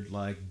nerd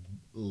like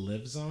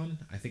lives on.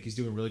 I think he's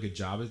doing a really good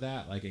job of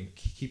that, like in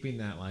keeping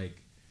that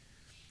like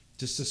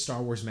just the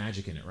Star Wars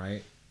magic in it,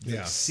 right? Like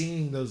Yeah.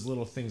 seeing those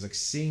little things, like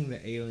seeing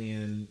the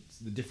alien,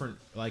 the different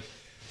like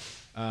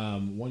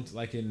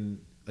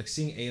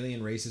seeing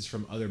alien races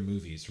from other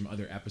movies, from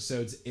other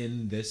episodes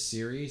in this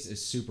series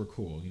is super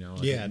cool. You know,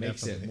 like Yeah, it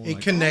makes definitely. it more. It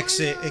like, connects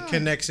oh my it. It God.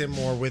 connects it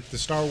more with the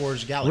Star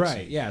Wars galaxy.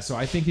 Right, yeah. So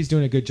I think he's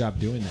doing a good job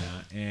doing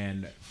that.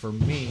 And for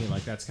me,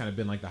 like that's kind of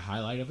been like the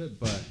highlight of it.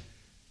 But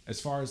as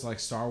far as like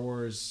Star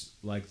Wars,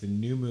 like the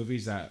new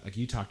movies that like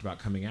you talked about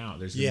coming out,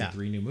 there's gonna be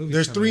 3 new movies.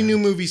 There's coming 3 out. new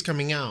movies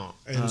coming out,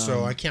 and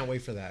so I can't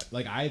wait for that.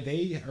 Like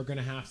they are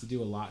gonna have to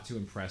do a lot to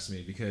impress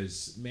me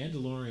because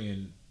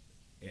Mandalorian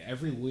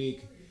every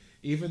week,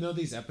 even though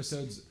these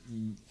episodes,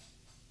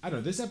 I don't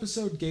know, this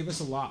episode gave us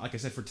a lot, like I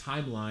said, for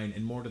timeline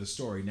and more to the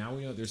story. Now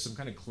we know there's some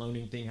kind of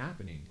cloning thing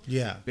happening.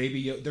 Yeah.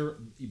 Baby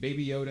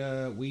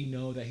Yoda, we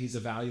know that he's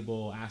a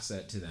valuable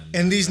asset to them.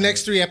 And these right?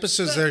 next 3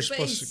 episodes, But, they're but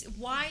supposed to.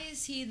 why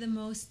is he the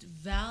most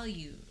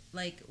valued?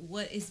 Like,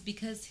 what is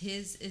because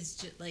his is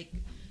just like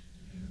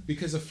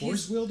Because of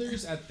Force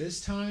wielders at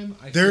this time,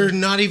 They're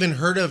think, not even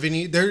heard of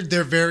any.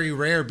 They're very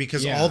rare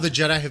because Yeah. all the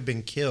Jedi have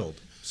been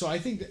killed. So I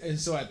think, and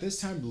so at this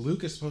time,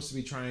 Luke is supposed to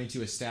be trying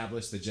to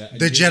establish the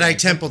Jedi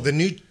Temple, the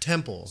new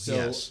temple. So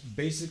yes.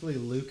 basically,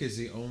 Luke is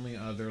the only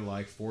other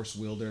like Force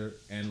wielder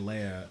and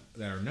Leia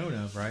that are known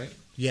of, right?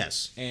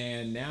 Yes.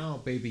 And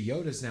now Baby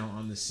Yoda's now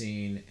on the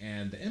scene,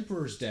 and the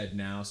Emperor's dead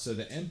now. So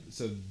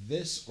so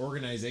this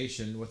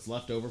organization, what's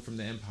left over from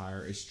the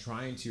Empire, is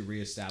trying to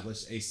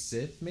reestablish a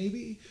Sith,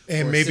 maybe,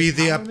 And Or a maybe Sith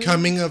the power, maybe?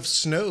 upcoming of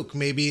Snoke.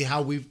 Maybe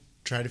how we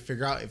try to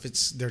figure out if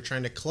they're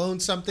trying to clone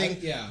something.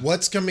 Yeah.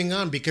 What's coming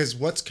on? Because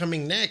what's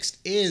coming next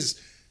is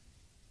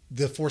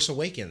the Force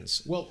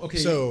Awakens. Well,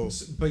 okay,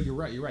 but you're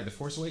right. You're right. The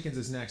Force Awakens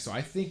is next. So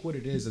I think what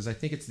it is I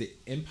think it's the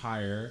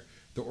Empire,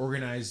 the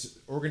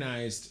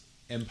organized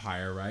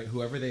Empire, right?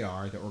 Whoever they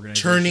are, the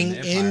organization, Turning the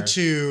Empire,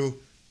 into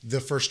the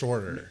First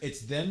Order.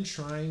 It's them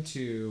trying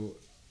to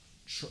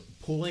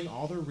pulling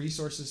all their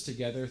resources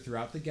together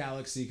throughout the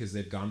galaxy because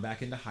they've gone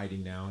back into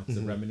hiding now. It's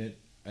the remnant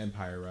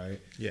Empire, right?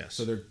 Yes.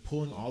 So they're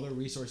pulling all their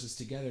resources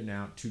together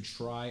now to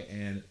try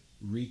and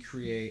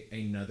recreate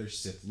another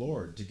Sith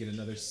Lord, to get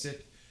another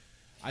Sith.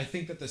 I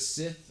think that the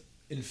Sith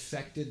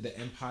infected the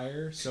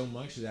Empire so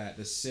much that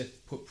the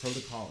Sith put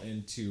protocol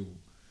in to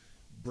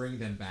bring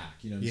them back,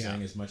 you know what I'm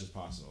saying, as much as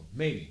possible.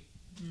 Maybe.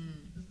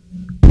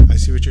 I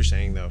see what you're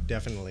saying, though.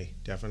 Definitely.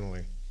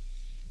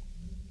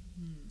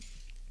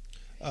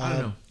 I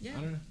don't know. Yeah.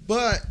 I don't know.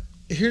 But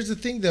here's the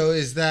thing, though,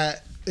 is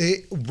that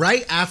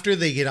right after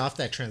they get off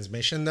that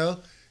transmission, though,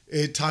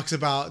 it talks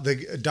about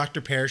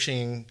Dr.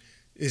 Pershing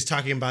is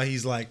talking about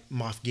he's like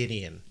Moff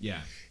Gideon.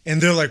 Yeah.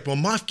 And they're like, well,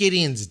 Moff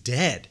Gideon's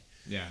dead.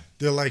 Yeah.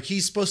 They're like,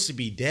 he's supposed to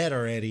be dead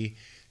already.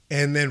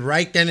 And then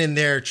right then and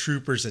there,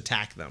 troopers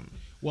attack them.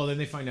 Well, then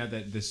they find out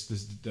that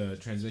the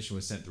transmission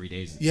was sent 3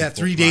 days. Yeah,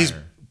 3 days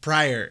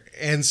prior.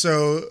 And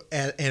so,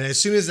 and as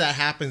soon as that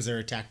happens, they're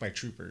attacked by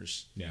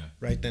troopers. Yeah.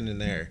 Right then and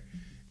there.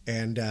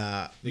 And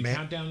The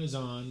countdown is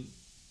on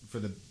for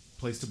the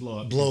place to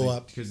blow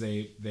up. Because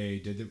they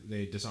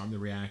disarmed the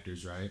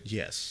reactors, right?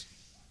 Yes.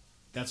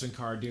 That's when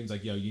Cara Dune's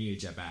like, yo, you need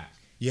to jet back.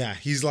 Yeah,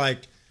 he's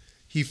like,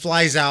 he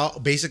flies out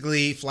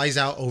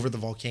over the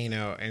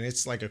volcano, and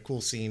it's like a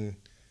cool scene.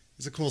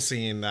 It's a cool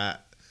scene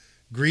that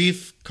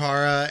Greef,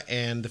 Cara,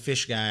 and the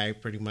fish guy,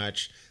 pretty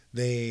much,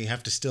 they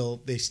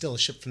steal a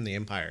ship from the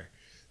Empire.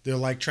 They're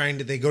like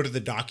they go to the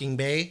docking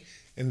bay,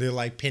 and they're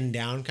like pinned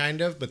down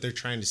kind of, but they're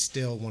trying to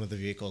steal one of the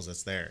vehicles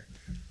that's there.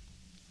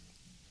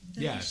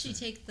 Doesn't she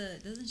take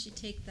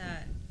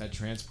that? That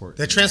transport.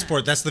 That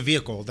transport, that's the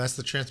vehicle. That's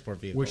the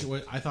transport vehicle. Which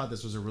I thought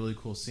this was a really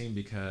cool scene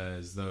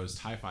because those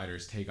TIE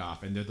fighters take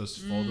off and they're those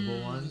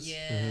foldable ones.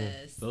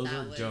 Yes, Those that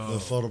are was, dope. The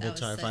foldable that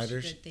was TIE such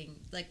fighters. A good thing.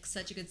 Like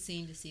such a good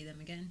scene to see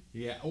them again.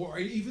 Yeah, or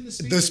even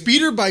the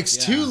speeder bikes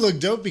too Yeah. look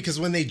dope because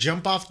when they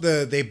jump off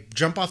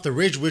the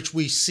ridge, which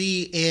we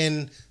see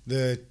in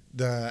the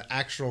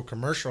actual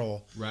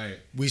commercial. Right.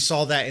 We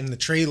saw that in the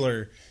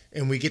trailer,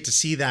 and we get to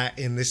see that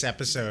in this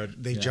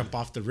episode. They jump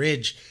off the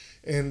ridge,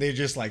 and they're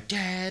just like,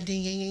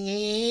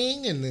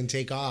 ding, and then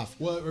take off.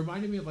 Well, it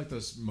reminded me of like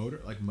those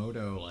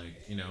motocross,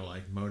 you know, I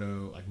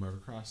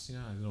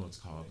don't know what it's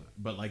called.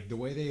 But like the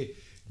way they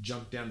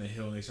jump down the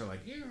hill and they start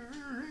like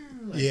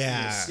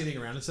skidding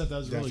around and stuff, that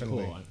was really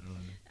Definitely. cool.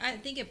 I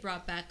think it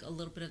brought back a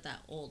little bit of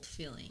that old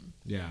feeling.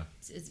 Yeah.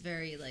 It's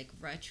very like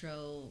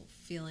retro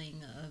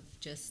feeling of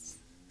just.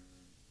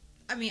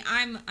 I mean,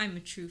 I'm a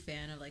true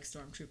fan of like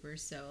stormtroopers,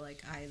 so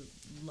like I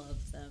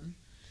love them.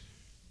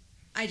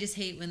 I just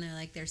hate when they're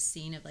like their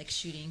scene of like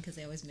shooting because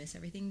they always miss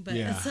everything. But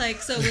Yeah. it's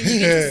like, so when you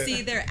get to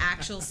see their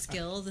actual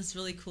skills, it's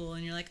really cool.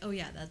 And you're like, oh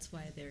yeah, that's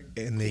why they're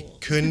And they cool.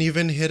 couldn't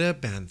even hit a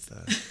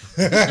bantha.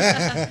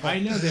 I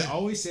know they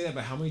always say that,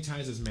 but how many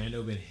times has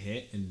Mando been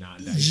hit and not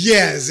died?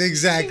 Yes,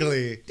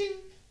 exactly.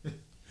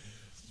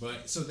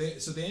 But so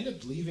they end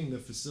up leaving the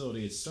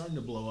facility. It's starting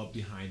to blow up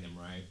behind them,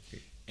 right?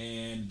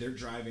 And they're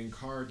driving.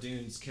 Cara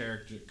Dune's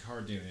character,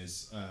 Cara Dune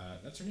is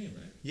that's her name,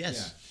 right? Yes.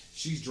 Yeah.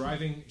 She's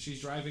driving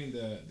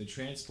the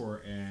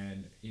transport,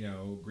 and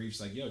Grief's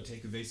like, "Yo,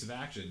 take evasive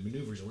action,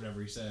 maneuvers, or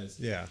whatever he says."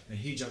 Yeah. And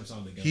he jumps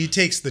on the gun. He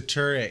takes the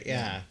turret,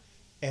 yeah.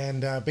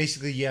 And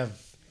basically you have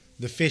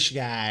the fish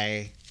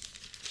guy,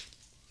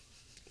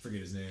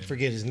 Forget his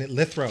name.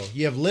 Lithro.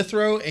 You have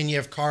Lithro and you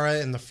have Cara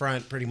in the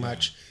front pretty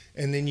much.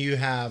 And then you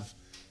have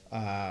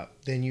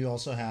you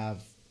also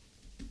have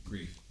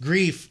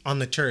Grief on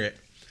the turret.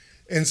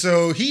 And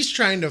so he's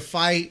trying to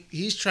fight,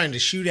 he's trying to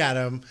shoot at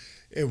him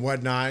and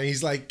whatnot. And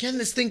he's like, can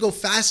this thing go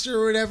faster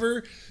or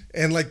whatever?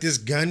 And like this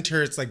gun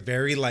turret's like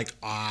very like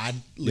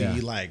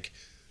oddly like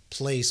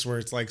place where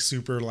it's like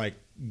super like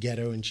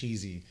ghetto and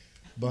cheesy.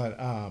 But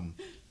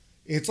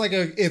it's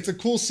a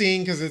cool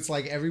scene because it's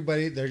like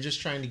everybody, they're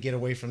just trying to get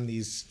away from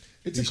these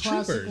classic,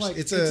 troopers. like,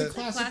 It's it's a a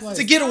classic, it's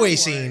a getaway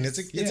Star scene. Wars.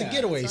 It's a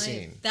getaway It's like,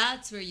 scene.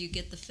 that's where you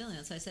get the feeling.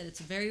 That's why I said it's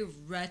a very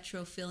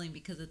retro feeling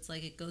because it's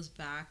like it goes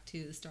back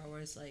to the Star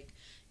Wars, like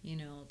the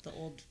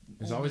old.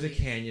 There's always a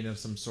canyon of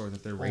some sort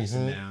that they're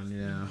racing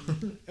down,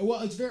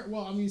 Well, it's very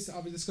well. I mean,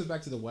 obviously, this goes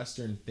back to the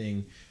Western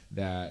thing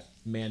that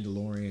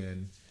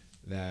Mandalorian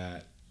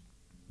that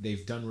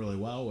they've done really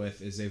well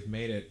with is they've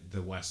made it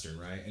the Western,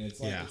 right? And it's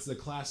like it's the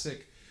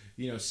classic,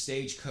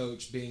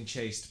 stagecoach being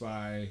chased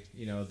by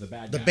the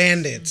bad guys.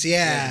 Bandits.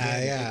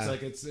 It's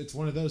like it's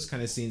one of those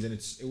kind of scenes, and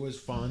it was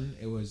fun.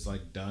 It was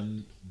like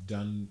done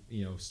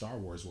Star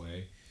Wars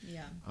way.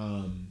 Yeah.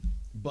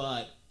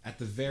 But at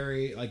the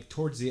very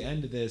towards the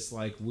end of this,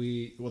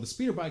 the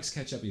speeder bikes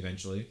catch up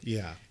eventually.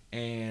 Yeah.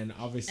 And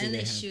obviously And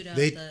they shoot out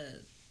the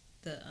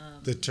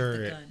turret. The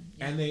gun.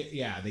 Yeah. And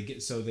they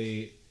get so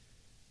the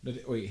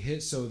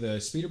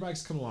speeder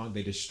bikes come along,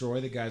 they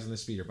destroy the guys on the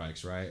speeder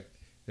bikes, right?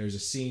 There's a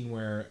scene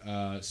where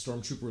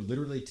Stormtrooper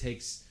literally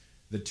takes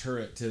the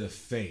turret to the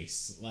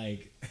face,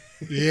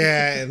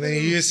 Yeah, and then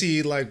you just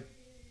see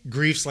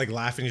Grief's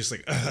laughing, just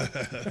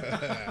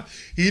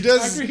he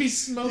does. After he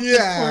smoked this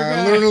poor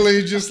guy.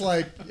 Literally just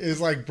is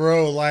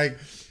bro,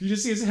 you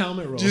just see his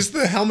helmet roll. just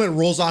the helmet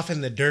rolls off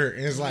in the dirt,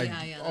 and it's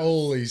Yeah,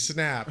 holy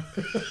snap!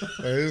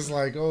 It's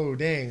oh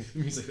dang.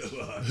 He's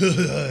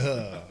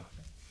like,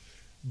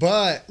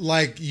 But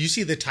you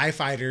see the TIE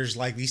fighters,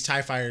 these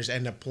TIE fighters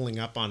end up pulling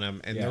up on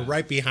him, and they're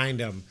right behind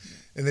him.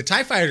 And the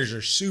TIE fighters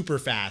are super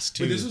fast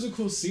too. But this was a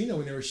cool scene though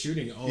when they were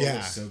shooting. Oh, it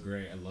was so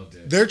great! I loved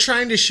it. They're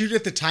trying to shoot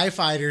at the TIE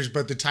fighters,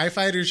 but the TIE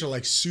fighters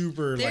are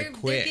super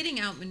quick. They're getting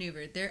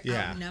outmaneuvered. They're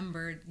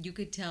outnumbered. You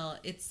could tell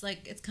it's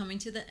it's coming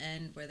to the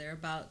end where they're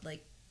about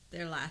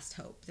their last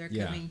hope. They're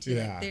coming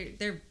to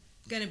they're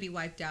gonna be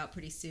wiped out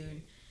pretty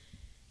soon.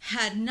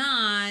 Had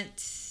not.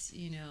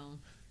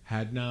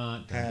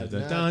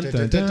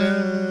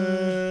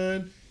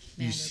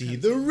 You see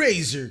the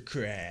Razor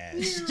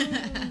Crest.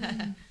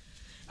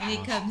 And he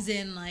comes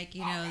in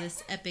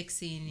this epic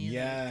scene.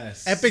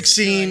 Yes. Epic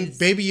scene.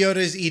 Baby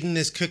Yoda's eating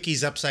his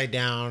cookies upside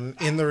down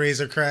in the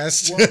Razor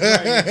Crest. Well,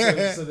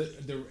 right. So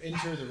the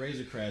enter the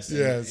Razor Crest,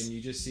 and, and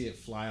you just see it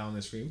fly on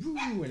the screen.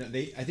 Woo, and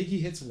I think he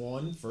hits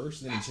one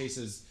first, and then he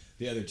chases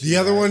the other two. The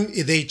other one,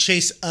 they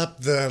chase up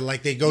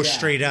they go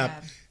straight up,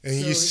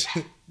 and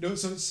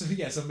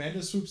so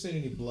Mando swoops in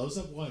and he blows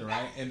up one,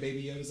 right? And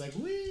Baby Yoda's like,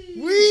 wee!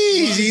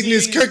 He's eating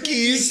his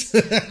cookies.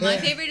 My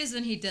favorite is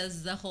when he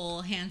does the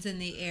whole hands in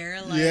the air,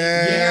 you're on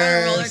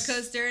Yes. a roller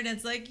coaster, and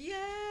it's yeah.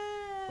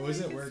 What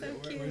was it? Where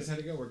does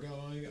it go? We're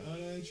going on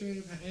a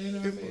trip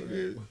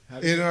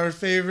in our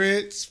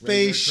favorite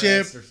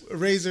spaceship,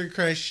 Razor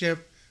Crest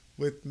ship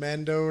with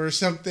Mando or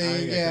something.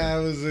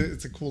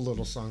 It's a cool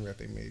little song that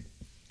they made.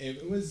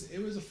 It was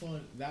a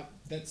fun that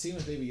scene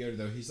with Baby Yoda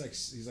though. He's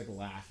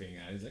laughing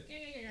at it. He's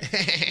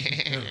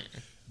like,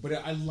 But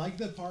I like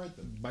the part.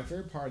 My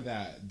favorite part of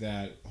that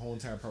whole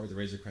entire part with the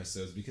Razor Crest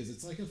though is because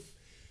it's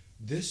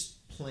this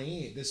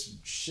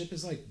ship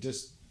is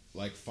just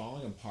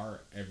falling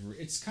apart.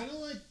 It's kind of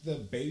like the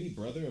baby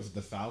brother of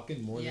the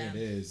Falcon more than it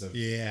is of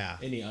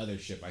any other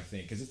ship. I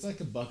think because it's like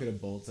a bucket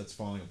of bolts that's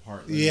falling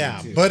apart.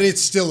 But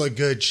it's still a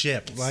good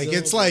ship.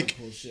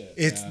 Cool ship.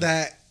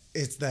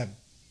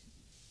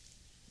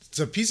 It's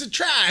a piece of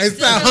trash. It's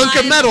that hunk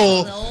of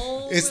metal.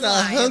 It's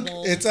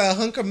a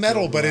hunk of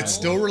metal, but it's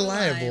still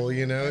reliable.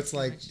 It's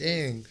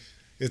dang.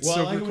 It's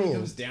super I like cool. when he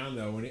comes down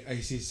though. When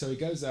he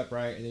goes up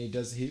right, and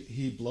then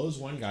he blows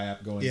one guy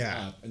up going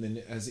up, and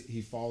then as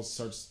he falls,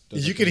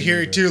 you can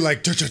hear it too,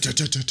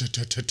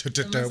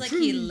 Almost like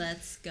he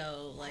lets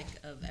go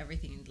of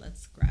everything and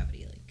lets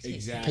gravity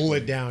exactly pull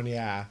it down.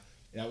 Yeah,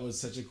 that was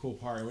such a cool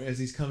part. As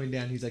he's coming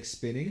down, he's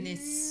spinning. And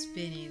it's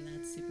spinning.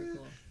 That's super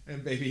cool.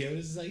 And Baby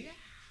Yoda's is yeah.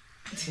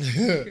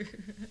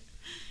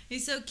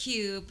 He's so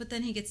cute, but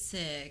then he gets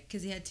sick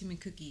because he had too many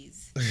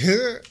cookies.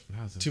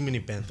 Too many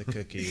bantha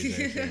cookies.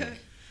 I think.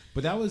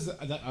 But I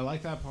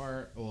like that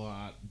part a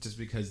lot, just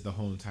because the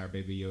whole entire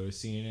Baby Yoda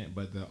scene in it.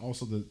 But it's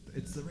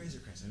the Razor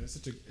Crest, and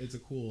it's a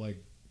cool like.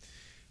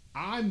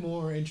 I'm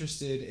more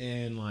interested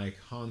in like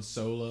Han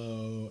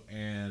Solo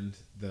and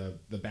the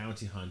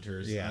bounty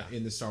hunters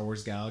in the Star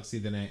Wars galaxy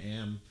than I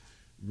am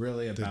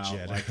really about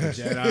like the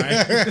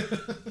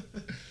Jedi.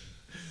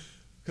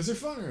 Because they're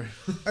funner.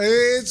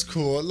 It's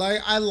cool.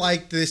 Like I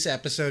liked this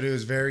episode. It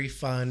was very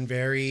fun,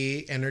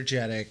 very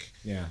energetic.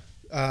 Yeah.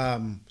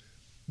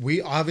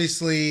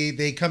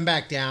 They come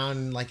back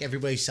down, like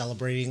everybody's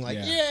celebrating, like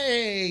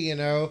yay, you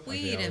know.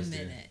 Wait a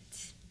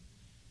minute.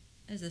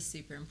 There's a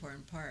super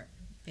important part.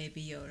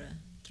 Baby Yoda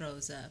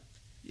throws up.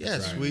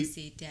 Yes, and we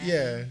see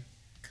Daddy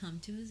come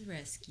to his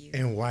rescue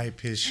and wipe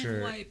his shirt.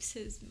 And wipes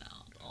his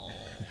mouth. Oh,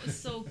 it's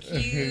so cute.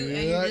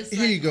 And you're just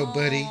here like, you go,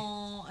 buddy.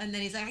 And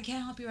then he's like, I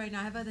can't help you right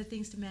now. I have other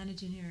things to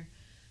manage in here.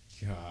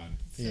 God.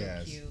 So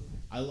cute.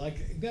 I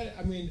like that.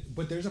 I mean,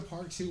 but there's a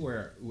part too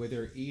where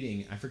they're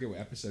eating. I forget what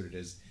episode it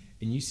is.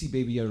 And you see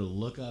Baby Yoda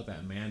look up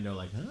at Mando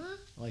like, huh?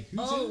 Like,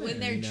 who's in there? When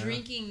they're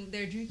drinking.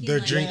 They're drinking. They're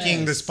like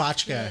drinking the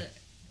spatchka.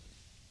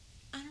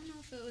 I don't know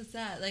if it was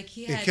that. Like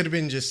he had. It could have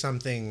been just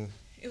something.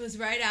 It was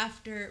right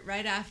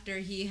after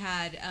he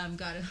had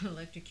got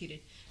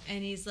electrocuted,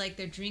 and he's like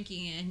they're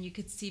drinking it, and you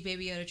could see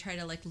Baby Yoda try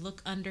to like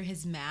look under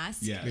his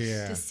mask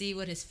to see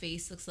what his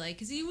face looks like,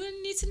 because he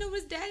wouldn't need to know what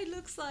his daddy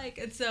looks like,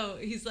 and so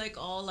he's like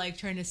all like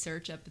trying to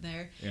search up in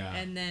there,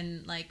 and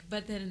then like,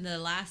 but then the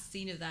last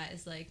scene of that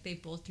is like they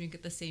both drink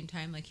at the same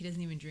time, like he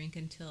doesn't even drink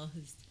until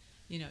his,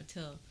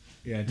 till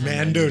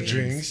Mando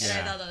drinks, and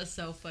I thought that was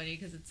so funny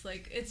because it's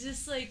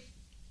just like.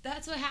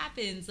 That's what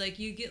happens. Like,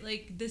 you get,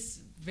 like, this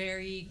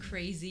very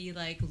crazy,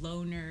 like,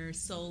 loner,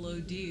 solo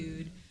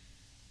dude.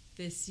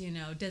 This,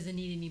 doesn't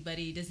need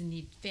anybody, doesn't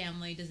need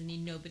family, doesn't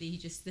need nobody. He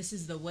just, this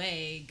is the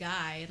way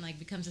guy, and, like,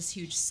 becomes this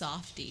huge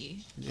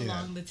softy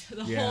along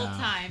the whole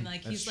time.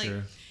 Like, he's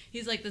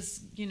like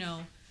this,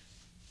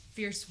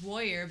 fierce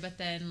warrior, but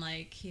then,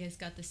 like, he has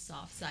got this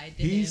soft side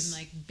to him.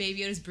 Like, Baby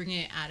Yoda's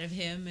bringing it out of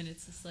him, and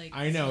it's just, like...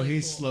 I know, really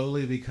he's cool.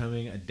 slowly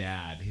becoming a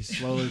dad. He's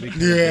slowly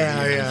becoming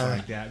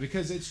like that.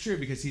 Because it's true,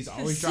 because he's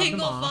always dropping them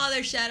off. Single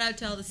father, shout out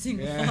to all the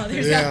single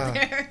fathers out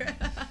there.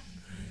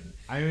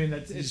 I mean,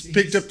 he's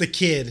picked up the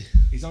kid.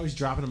 He's always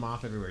dropping them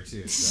off everywhere,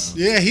 too. So.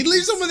 Yeah, he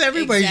leaves them with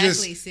everybody.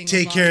 Exactly, just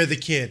take care of the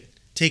kid.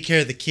 Take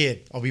care of the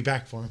kid. I'll be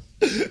back for him.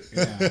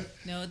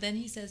 No, then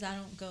he says, I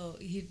don't go.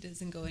 He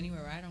doesn't go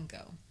anywhere where I don't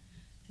go.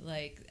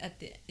 Like at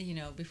the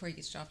before he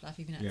gets dropped off,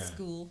 even at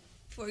school,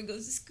 before he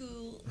goes to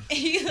school,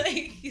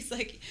 he's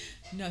like,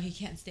 no, he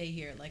can't stay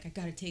here. Like I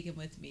gotta take him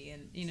with me,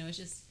 and it's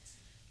just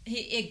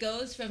it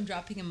goes from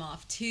dropping him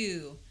off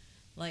to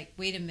like,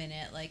 wait a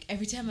minute, like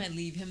every time I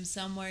leave him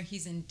somewhere,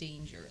 he's in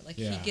danger. Like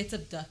he gets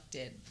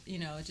abducted.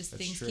 Just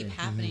That's things true. keep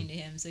happening to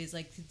him. So he's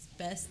like, it's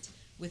best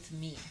with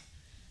me,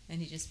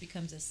 and he just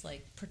becomes this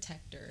like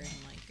protector,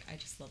 and like I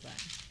just love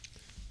that.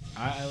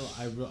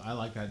 I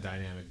like that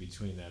dynamic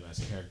between them as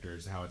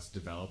characters, how it's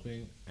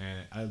developing,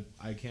 and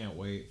I can't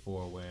wait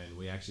for when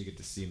we actually get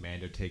to see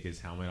Mando take his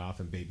helmet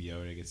off and Baby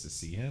Yoda gets to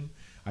see him.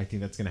 I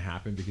think that's going to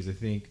happen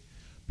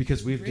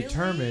because we've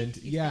determined,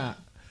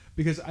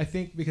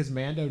 because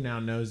Mando now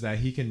knows that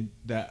he can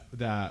that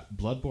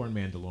Bloodborne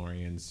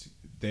Mandalorians,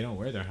 they don't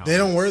wear their helmets. They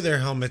don't wear their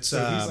helmets.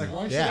 So he's like,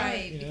 why should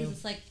right, because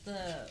it's like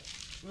the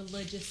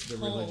religious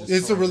cult.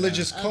 It's a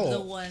religious cult. Of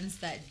the ones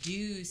that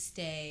do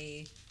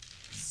stay.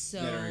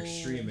 That are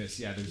extremists,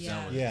 they're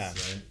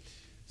zealots, right?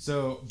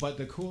 So, but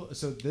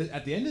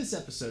at the end of this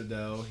episode,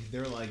 though,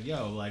 they're like,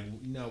 "Yo, like,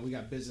 no, we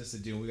got business to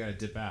do, and we got to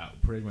dip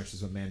out." Pretty much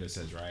is what Mando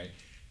says, right?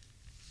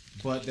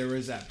 But there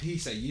is that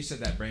piece that you said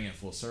that bring it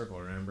full circle.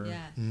 Remember?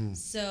 Yeah.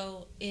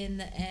 So in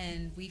the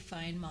end, we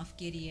find Moff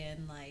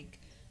Gideon like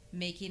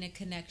making a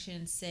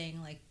connection, saying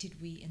like,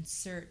 "Did we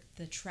insert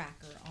the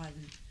tracker on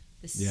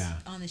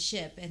the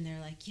ship?" And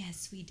they're like,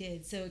 yes, we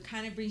did. So it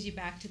kind of brings you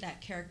back to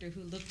that character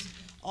who looked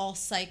all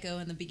psycho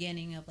in the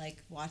beginning of like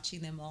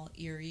watching them all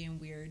eerie and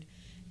weird,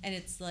 and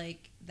it's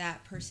like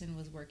that person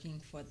was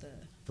working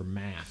for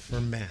math.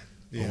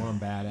 Yeah. Or I'm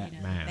bad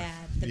at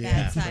math.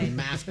 Bad side.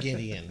 Math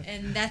Gideon.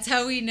 And that's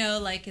how we know,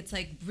 like, it's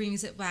like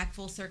brings it back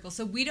full circle.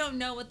 So we don't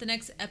know what the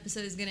next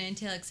episode is going to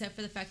entail, except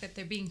for the fact that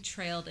they're being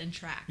trailed and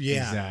tracked.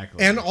 Yeah,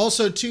 exactly. And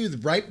also too,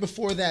 right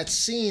before that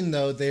scene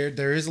though,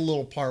 there is a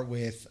little part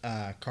with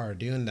Cara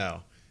Dune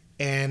though,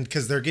 and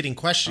because they're getting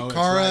questioned,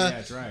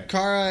 that's right.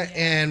 Cara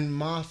and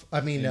Moff,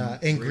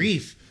 and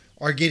Grief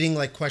are getting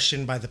like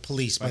questioned by the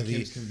police by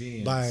Kim's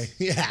Convenience.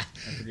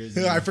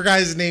 I forgot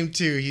his name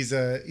too. He's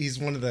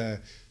one of the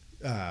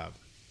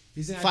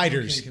he's an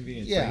fighters. He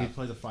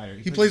plays a fighter.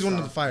 He plays one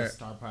of the fighters.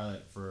 Star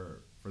pilot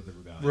for the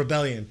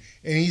Rebellion.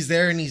 And he's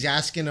there and he's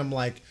asking him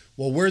like,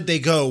 well, where'd they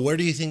go? Where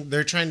do you think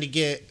they're trying to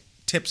get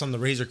tips on the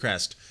Razor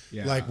Crest?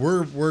 Yeah. Like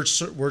we're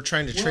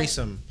trying to trace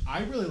them.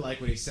 I really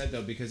like what he said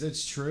though, because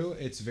it's true.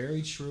 It's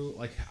very true.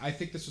 Like I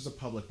think this was a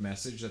public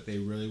message that they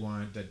really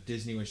wanted, that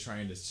Disney was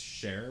trying to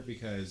share,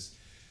 because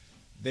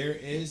There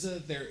is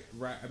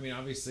right. I mean,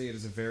 obviously,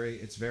 it's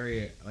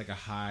very like a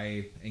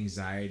high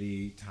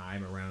anxiety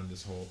time around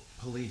this whole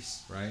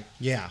police, right?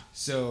 Yeah.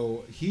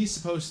 So he's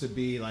supposed to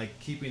be like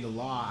keeping the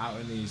law out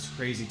in these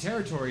crazy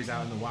territories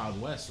out in the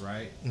Wild West,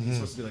 right? He's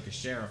supposed to be like a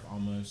sheriff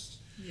almost.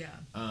 Yeah.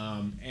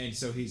 And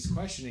so he's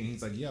questioning.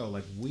 He's like, "Yo,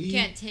 like we You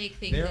can't take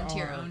things into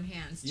your own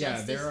hands. Yeah,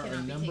 Justice there are a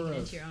cannot be number taken of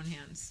into your own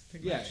hands.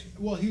 Pretty yeah. much.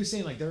 Well, he was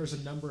saying like there was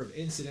a number of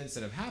incidents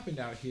that have happened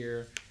out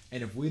here,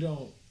 and if we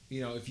don't,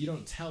 if you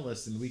don't tell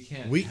us, then we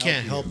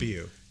can't help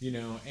you. You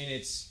know, and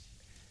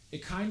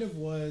it kind of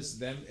was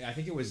them. I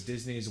think it was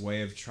Disney's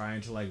way of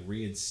trying to like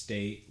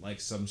reinstate like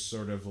some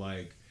sort of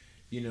like,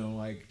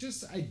 like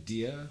just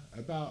idea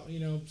about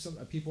some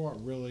people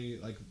aren't really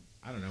like,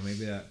 I don't know,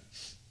 maybe that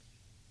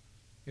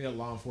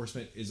law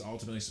enforcement is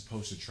ultimately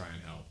supposed to try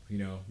and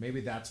help.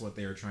 Maybe that's what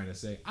they were trying to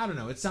say. I don't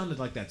know. It sounded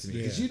like that to me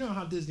because you know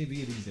how Disney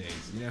be these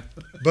days.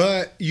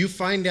 But you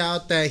find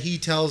out that he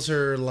tells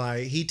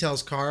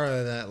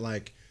Kara that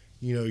like,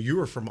 you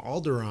were from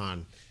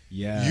Alderaan.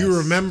 Yeah. You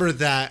remember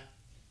that.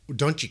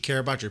 Don't you care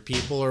about your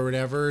people or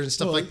whatever and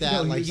stuff like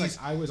that? No,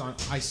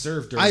 I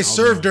served during I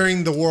served Alderaan.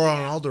 during the war on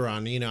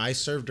Alderaan. I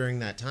served during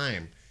that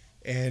time.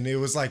 And it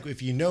was like,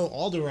 if you know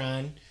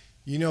Alderaan,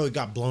 it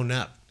got blown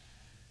up.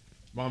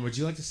 Mom, would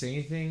you like to say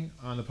anything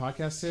on the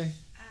podcast today?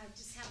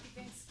 Just happy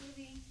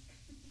Thanksgiving.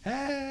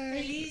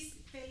 Hey.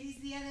 Feliz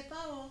Dia de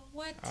Pavo.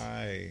 What?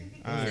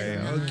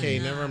 Okay,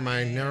 never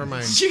mind.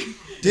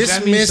 Does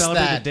that mean Dismiss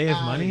celebrate that. the Day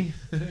of Money?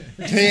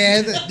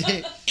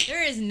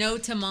 There is no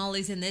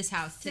tamales in this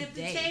house Set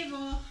the today.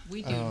 table.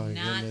 We do Oh,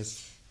 not.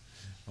 goodness.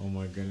 Oh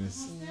my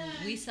goodness.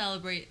 We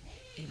celebrate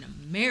in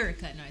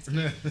America. No, it's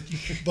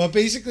kidding. But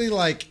basically,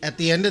 like at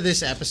the end of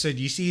this episode,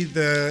 you see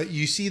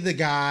the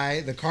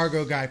guy, the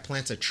cargo guy,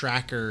 plants a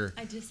tracker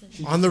I just said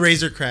that. on the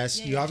Razor Crest.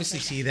 Yeah, you yeah, obviously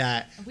okay. see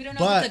that. We don't know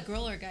but what the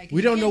girl or guy.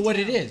 we don't know can't what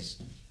it tell.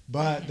 is.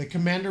 But the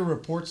commander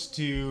reports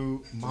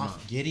to Moff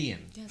Gideon,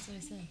 That's what I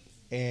said.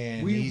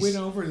 and We he's- went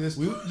over this.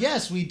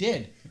 yes, we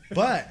did.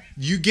 But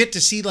you get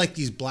to see like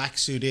these black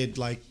suited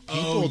like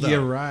people. though.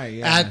 you're right.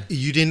 Yeah.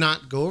 You did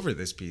not go over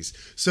this piece.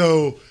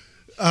 So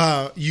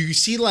you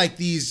see like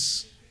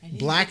these didn't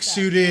black get that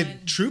suited one.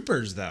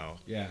 troopers though.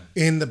 Yeah.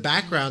 In the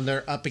background,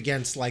 they're up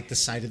against like the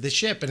side of the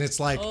ship, and it's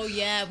like, Oh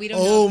yeah, we don't.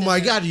 know oh if my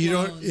they're god, you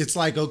don't. clones. It's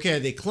like, okay, are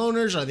they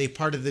cloners? Are they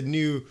part of the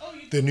new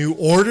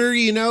order?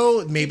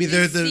 Maybe Did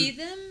we they're see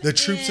them the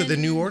troops of the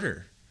new in-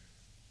 order.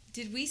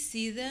 Did we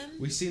see them?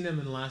 We seen them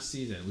in last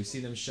season. We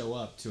seen them show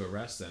up to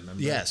arrest them.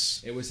 Remember?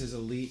 Yes. It was his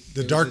elite. The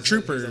it was Dark his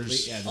Troopers.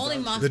 elite- yeah, Only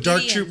Dark Moff The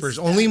Dark Gideons. Troopers,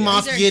 only These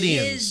Moff are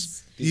Gideons.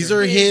 his- These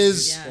are his-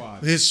 his yeah.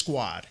 his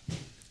squad.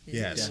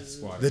 Yes. Death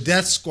Squad. The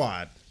Death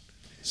Squad.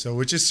 So,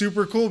 which is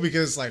super cool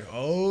because, like,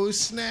 oh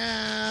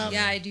snap!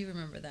 Yeah, I do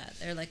remember that.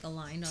 They're like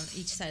aligned on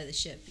each side of the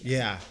ship.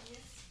 Yeah.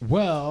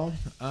 Well,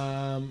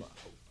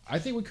 I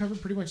think we covered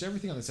pretty much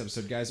everything on this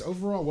episode, guys.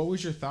 Overall, what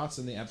was your thoughts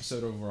on the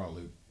episode overall,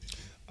 Luke?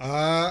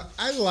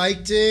 I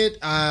liked it.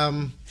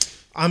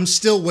 I'm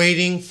still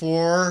waiting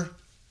for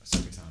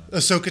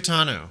Ahsoka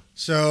Tano.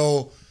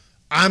 So,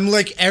 I'm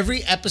like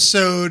every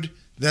episode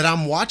that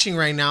I'm watching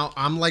right now,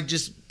 I'm like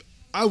just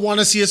I want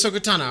to see Ahsoka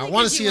Tano. I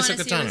want to see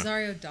Ahsoka Tano.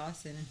 Rosario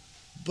Dawson.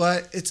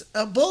 But it's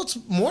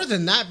more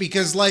than that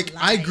because like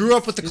I grew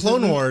up with the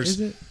Clone Wars.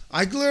 Is it?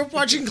 I grew up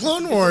watching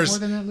Clone Wars. more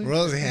than that, Luke?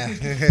 Well,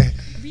 yeah.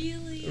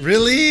 Really?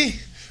 Really?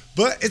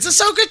 But it's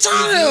Ahsoka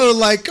Tano.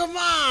 Like, come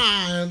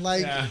on.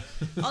 Like, Yeah.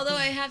 Although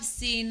I have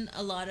seen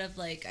a lot of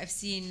I've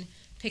seen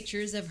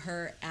pictures of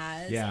her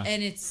as, Yeah.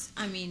 and it's,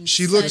 I mean,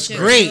 She such looks a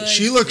great. good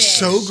She looks fit.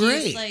 so She's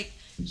great.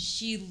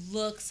 she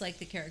looks like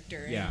the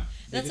character. And Yeah.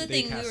 that's They the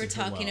thing we casted were her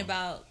talking well.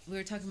 about. We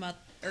were talking about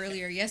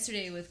earlier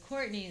yesterday with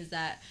Courtney is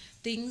that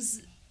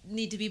things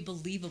need to be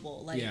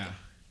believable. Like, Yeah.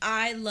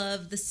 I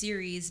love the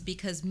series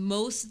because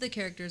most of the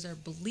characters are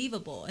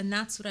believable, and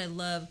that's what I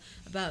love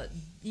about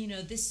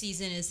this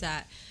season is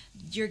that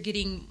you're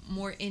getting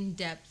more in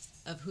depth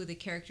of who the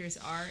characters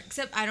are.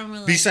 Except I don't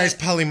really. besides like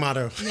that.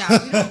 Palimato.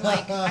 Yeah, we don't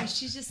like.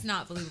 She's just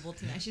not believable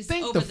to me. She's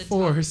Thank over the the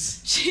Force.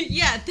 top.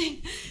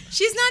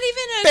 She's not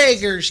even a.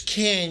 Beggars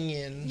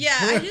Canyon. Yeah,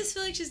 I just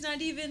feel like she's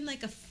not even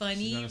like a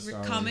funny She's not a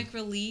Star comic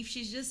relief.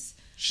 She's just.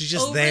 She's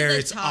just over there. the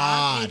It's top.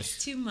 odd.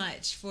 It's too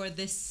much for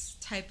this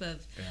type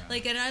of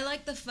Yeah. and I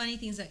like the funny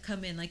things that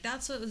come in. Like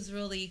that's what was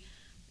really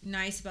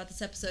nice about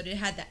this episode. It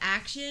had the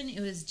action. It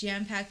was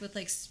jam packed with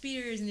like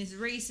speeders and these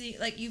racing.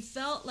 Like it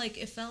felt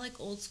like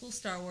old school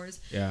Star Wars.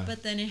 Yeah.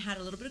 But then it had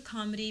a little bit of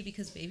comedy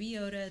because Baby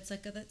Yoda. It's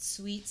like that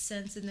sweet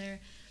sense in there.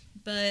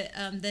 But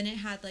then it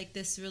had like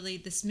this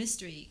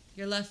mystery.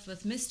 You're left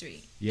with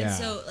mystery. Yeah,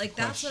 And so like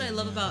that's what I question,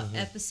 love yeah. about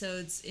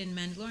episodes in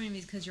Mandalorian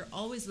because you're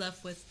always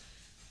left with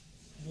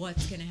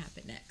what's gonna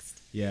happen next.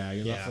 Yeah,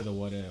 you're left Yeah. with a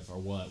what if or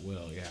what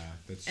will. Yeah,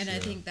 that's And true. I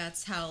think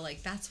that's how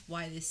that's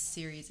why this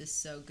series is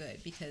so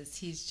good because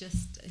he's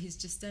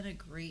just done a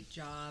great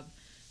job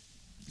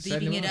Setting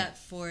leaving him it up. up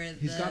for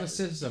He's got a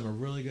system, a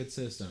really good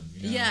system.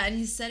 You know? yeah, and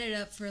he set it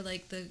up for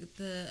like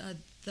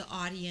the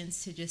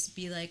audience to just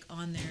be like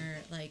on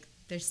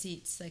their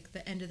seats, like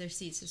the end of their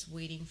seats, just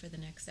waiting for the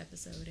next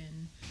episode,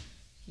 and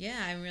Yeah,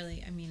 I'm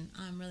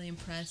really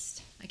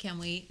impressed. I can't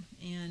wait,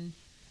 and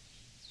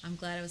I'm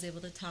glad I was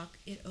able to talk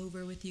it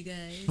over with you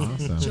guys.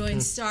 Awesome. And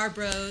join Star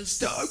Bros.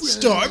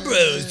 Star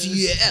Bros,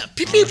 yeah.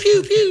 Pew, pew,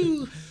 pew,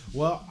 pew.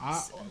 Well,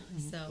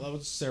 So- I'll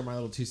just share my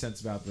little 2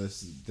 cents about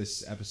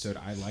this episode.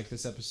 I like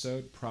this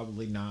episode.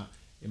 Probably not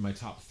in my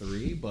top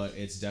 3, but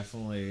it's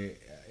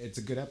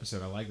a good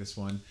episode. I like this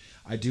one.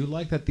 I do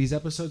like that these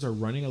episodes are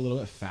running a little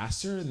bit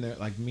faster, and they're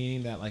like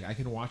meaning that like I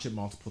can watch it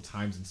multiple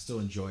times and still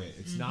enjoy it.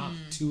 It's not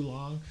too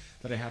long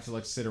that I have to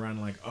like sit around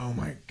and like, oh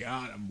my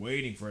god, I'm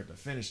waiting for it to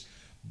finish.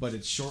 But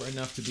it's short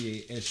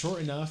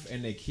enough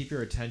and they keep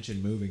your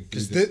attention moving.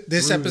 Because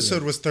this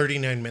episode was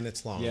 39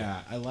 minutes long.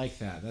 Yeah, I like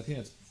that. I think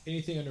that's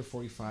anything under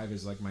 45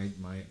 is like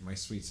my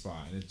sweet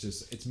spot, and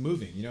it's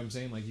moving. You know what I'm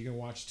saying? Like you can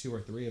watch 2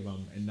 or 3 of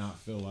them and not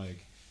feel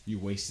like you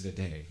wasted a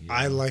day. You know?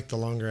 I like the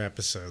longer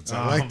episodes.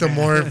 I Oh, like the man.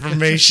 more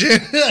information.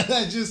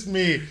 That's just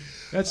me.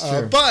 That's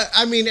true. But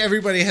I mean,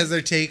 everybody has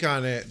their take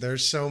on it.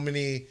 There's so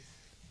many,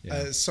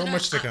 Yeah. so But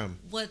much to come.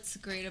 What's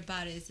great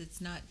about it is it's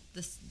not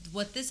this.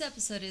 What this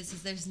episode is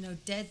there's no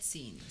dead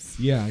scenes.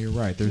 Yeah, you're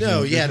right. There's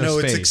It's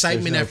space.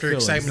 excitement There's after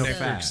fillers, excitement no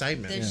after fat.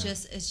 excitement.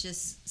 It's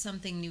just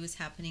something new is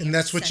happening. And every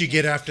that's what you second.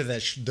 get after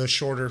that. The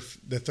shorter,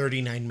 the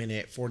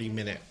 39-minute,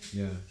 40-minute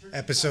Yeah.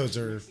 episodes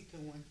are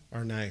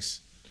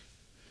nice.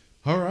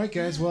 All right,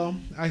 guys. Well,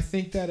 I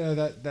think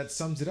that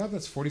sums it up.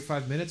 That's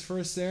 45 minutes for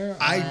us there.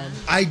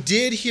 I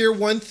did hear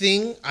one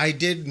thing. I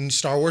did in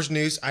Star Wars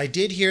news. I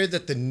did hear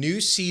that the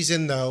new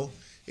season though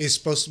is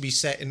supposed to be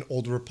set in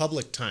Old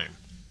Republic time.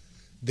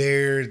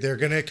 They're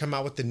gonna come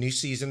out with the new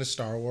season of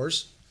Star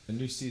Wars. a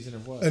new season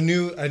of what? They're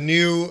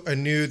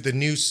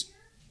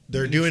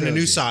doing a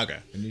new trilogy.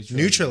 saga. A new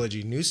New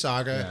trilogy, new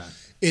saga.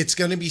 Yeah. It's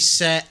gonna be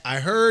set. I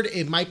heard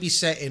it might be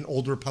set in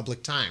Old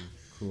Republic time.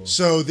 Cool.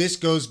 So this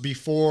goes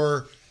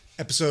before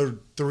episode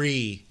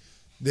 3.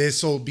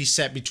 This will be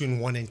set between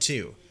 1 and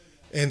 2.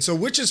 And so,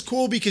 which is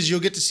cool because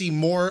you'll get to see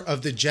more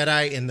of the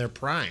Jedi in their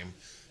prime.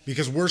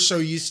 Because we're so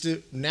used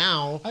to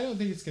now. I don't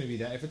think it's going to be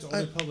that. If it's Old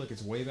Republic,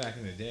 it's way back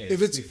in the day. If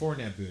It's it's- before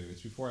Naboo.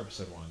 It's before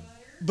episode 1.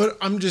 But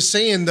I'm just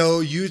saying, though,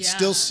 you'd Yeah,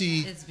 still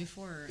see It's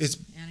before it's-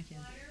 Anakin.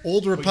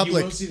 Old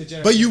Republic. will see the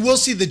Jedi But you Temple. will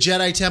see the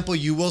Jedi Temple.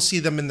 You will see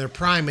them in their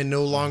prime and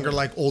no longer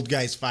like old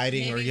guys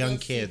fighting or Maybe young we'll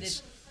see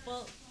kids.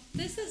 well,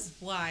 this is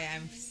why I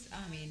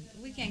mean,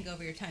 we can't go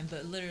over your time,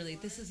 but literally,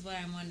 this is what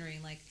I'm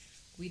wondering. Like,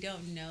 we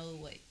don't know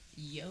what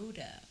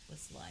Yoda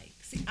was like.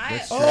 See,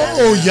 That's true.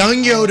 Oh, young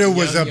Yoda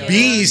was Young a Yoda.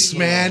 beast,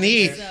 man.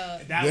 He,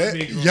 So, That would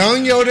be cool.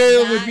 young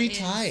Yoda would that be is-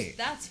 tight.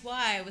 That's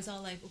why I was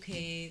all like,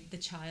 okay, the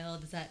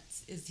child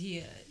is he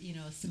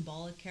a a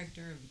symbolic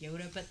character of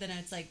Yoda? But then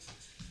it's like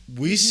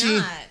We seen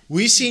not.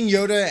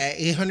 Yoda at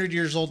 800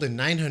 years old and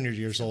 900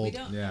 years we old.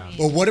 don't. Yeah. I mean,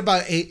 But what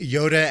about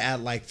Yoda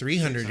at like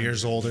 300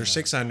 years 600, old or yeah.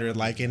 600,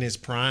 like in his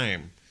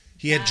prime?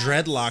 He had That's-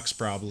 dreadlocks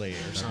probably or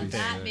That'd be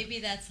something. good. maybe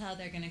that's how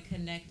they're gonna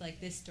connect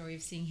like this story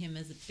of seeing him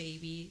as a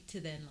baby to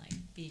then like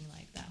being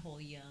like that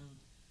whole young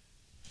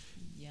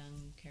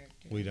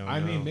character. We don't I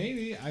know. mean,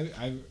 maybe.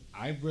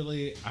 I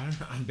really, I don't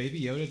know. On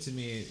Baby Yoda, to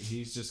me,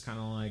 he's just kind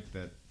of like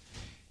that.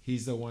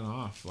 He's the one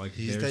off. Like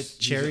He's there's-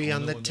 the cherry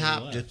on only the one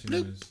top, left, just you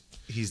know, bloop.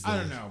 He's I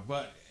don't know,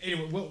 but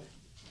anyway, well,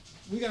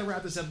 we gotta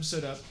wrap this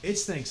episode up.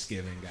 It's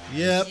Thanksgiving, guys.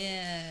 Yep.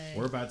 Yeah.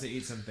 We're about to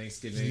eat some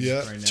Thanksgiving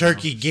Yep. right now.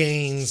 Turkey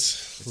gains.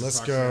 It's Let's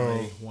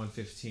go.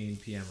 approximately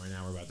 1:15 p.m. right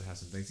now. We're about to have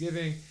some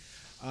Thanksgiving.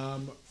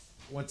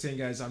 Once again,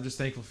 guys, I'm just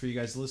thankful for you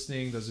guys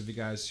listening. Those of you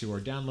guys who are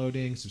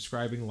downloading,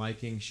 subscribing,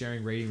 liking,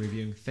 sharing, rating,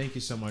 reviewing, thank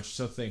you so much.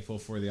 So thankful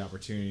for the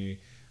opportunity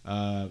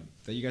that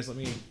you guys let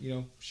me,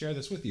 share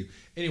this with you.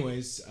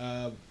 Anyways,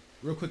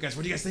 real quick, guys,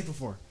 what are you guys thankful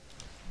for?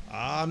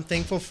 I'm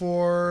thankful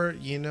for,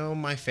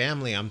 my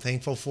family. I'm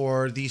thankful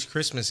for these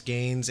Christmas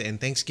gains and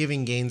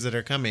Thanksgiving gains that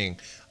are coming.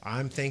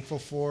 I'm thankful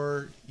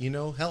for,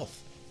 health.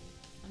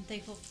 I'm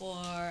thankful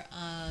for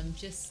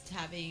just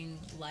having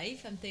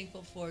life. I'm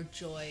thankful for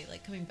joy,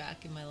 like coming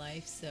back in my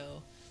life.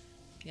 So,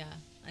 yeah,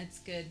 that's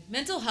good.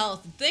 Mental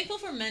health. I'm thankful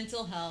for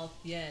mental health.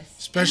 Yes.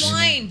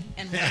 Especially-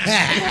 And wine.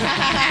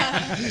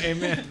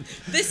 Amen.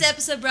 This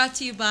episode brought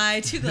to you by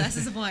 2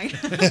 glasses of wine.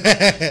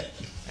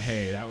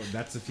 Hey,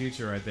 that's the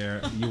future right there.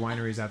 You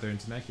wineries out there in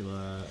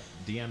Temecula,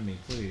 DM me,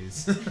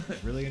 please.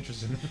 Really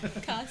interested.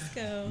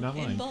 Costco Not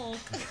in mine. bulk.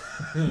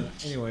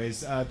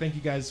 Anyways, thank you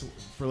guys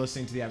for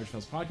listening to the Average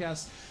Fails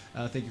podcast.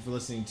 Thank you for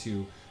listening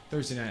to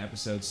Thursday night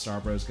episodes,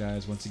 Star Bros,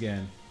 guys. Once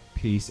again,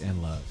 peace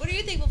and love. What are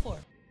you thankful for?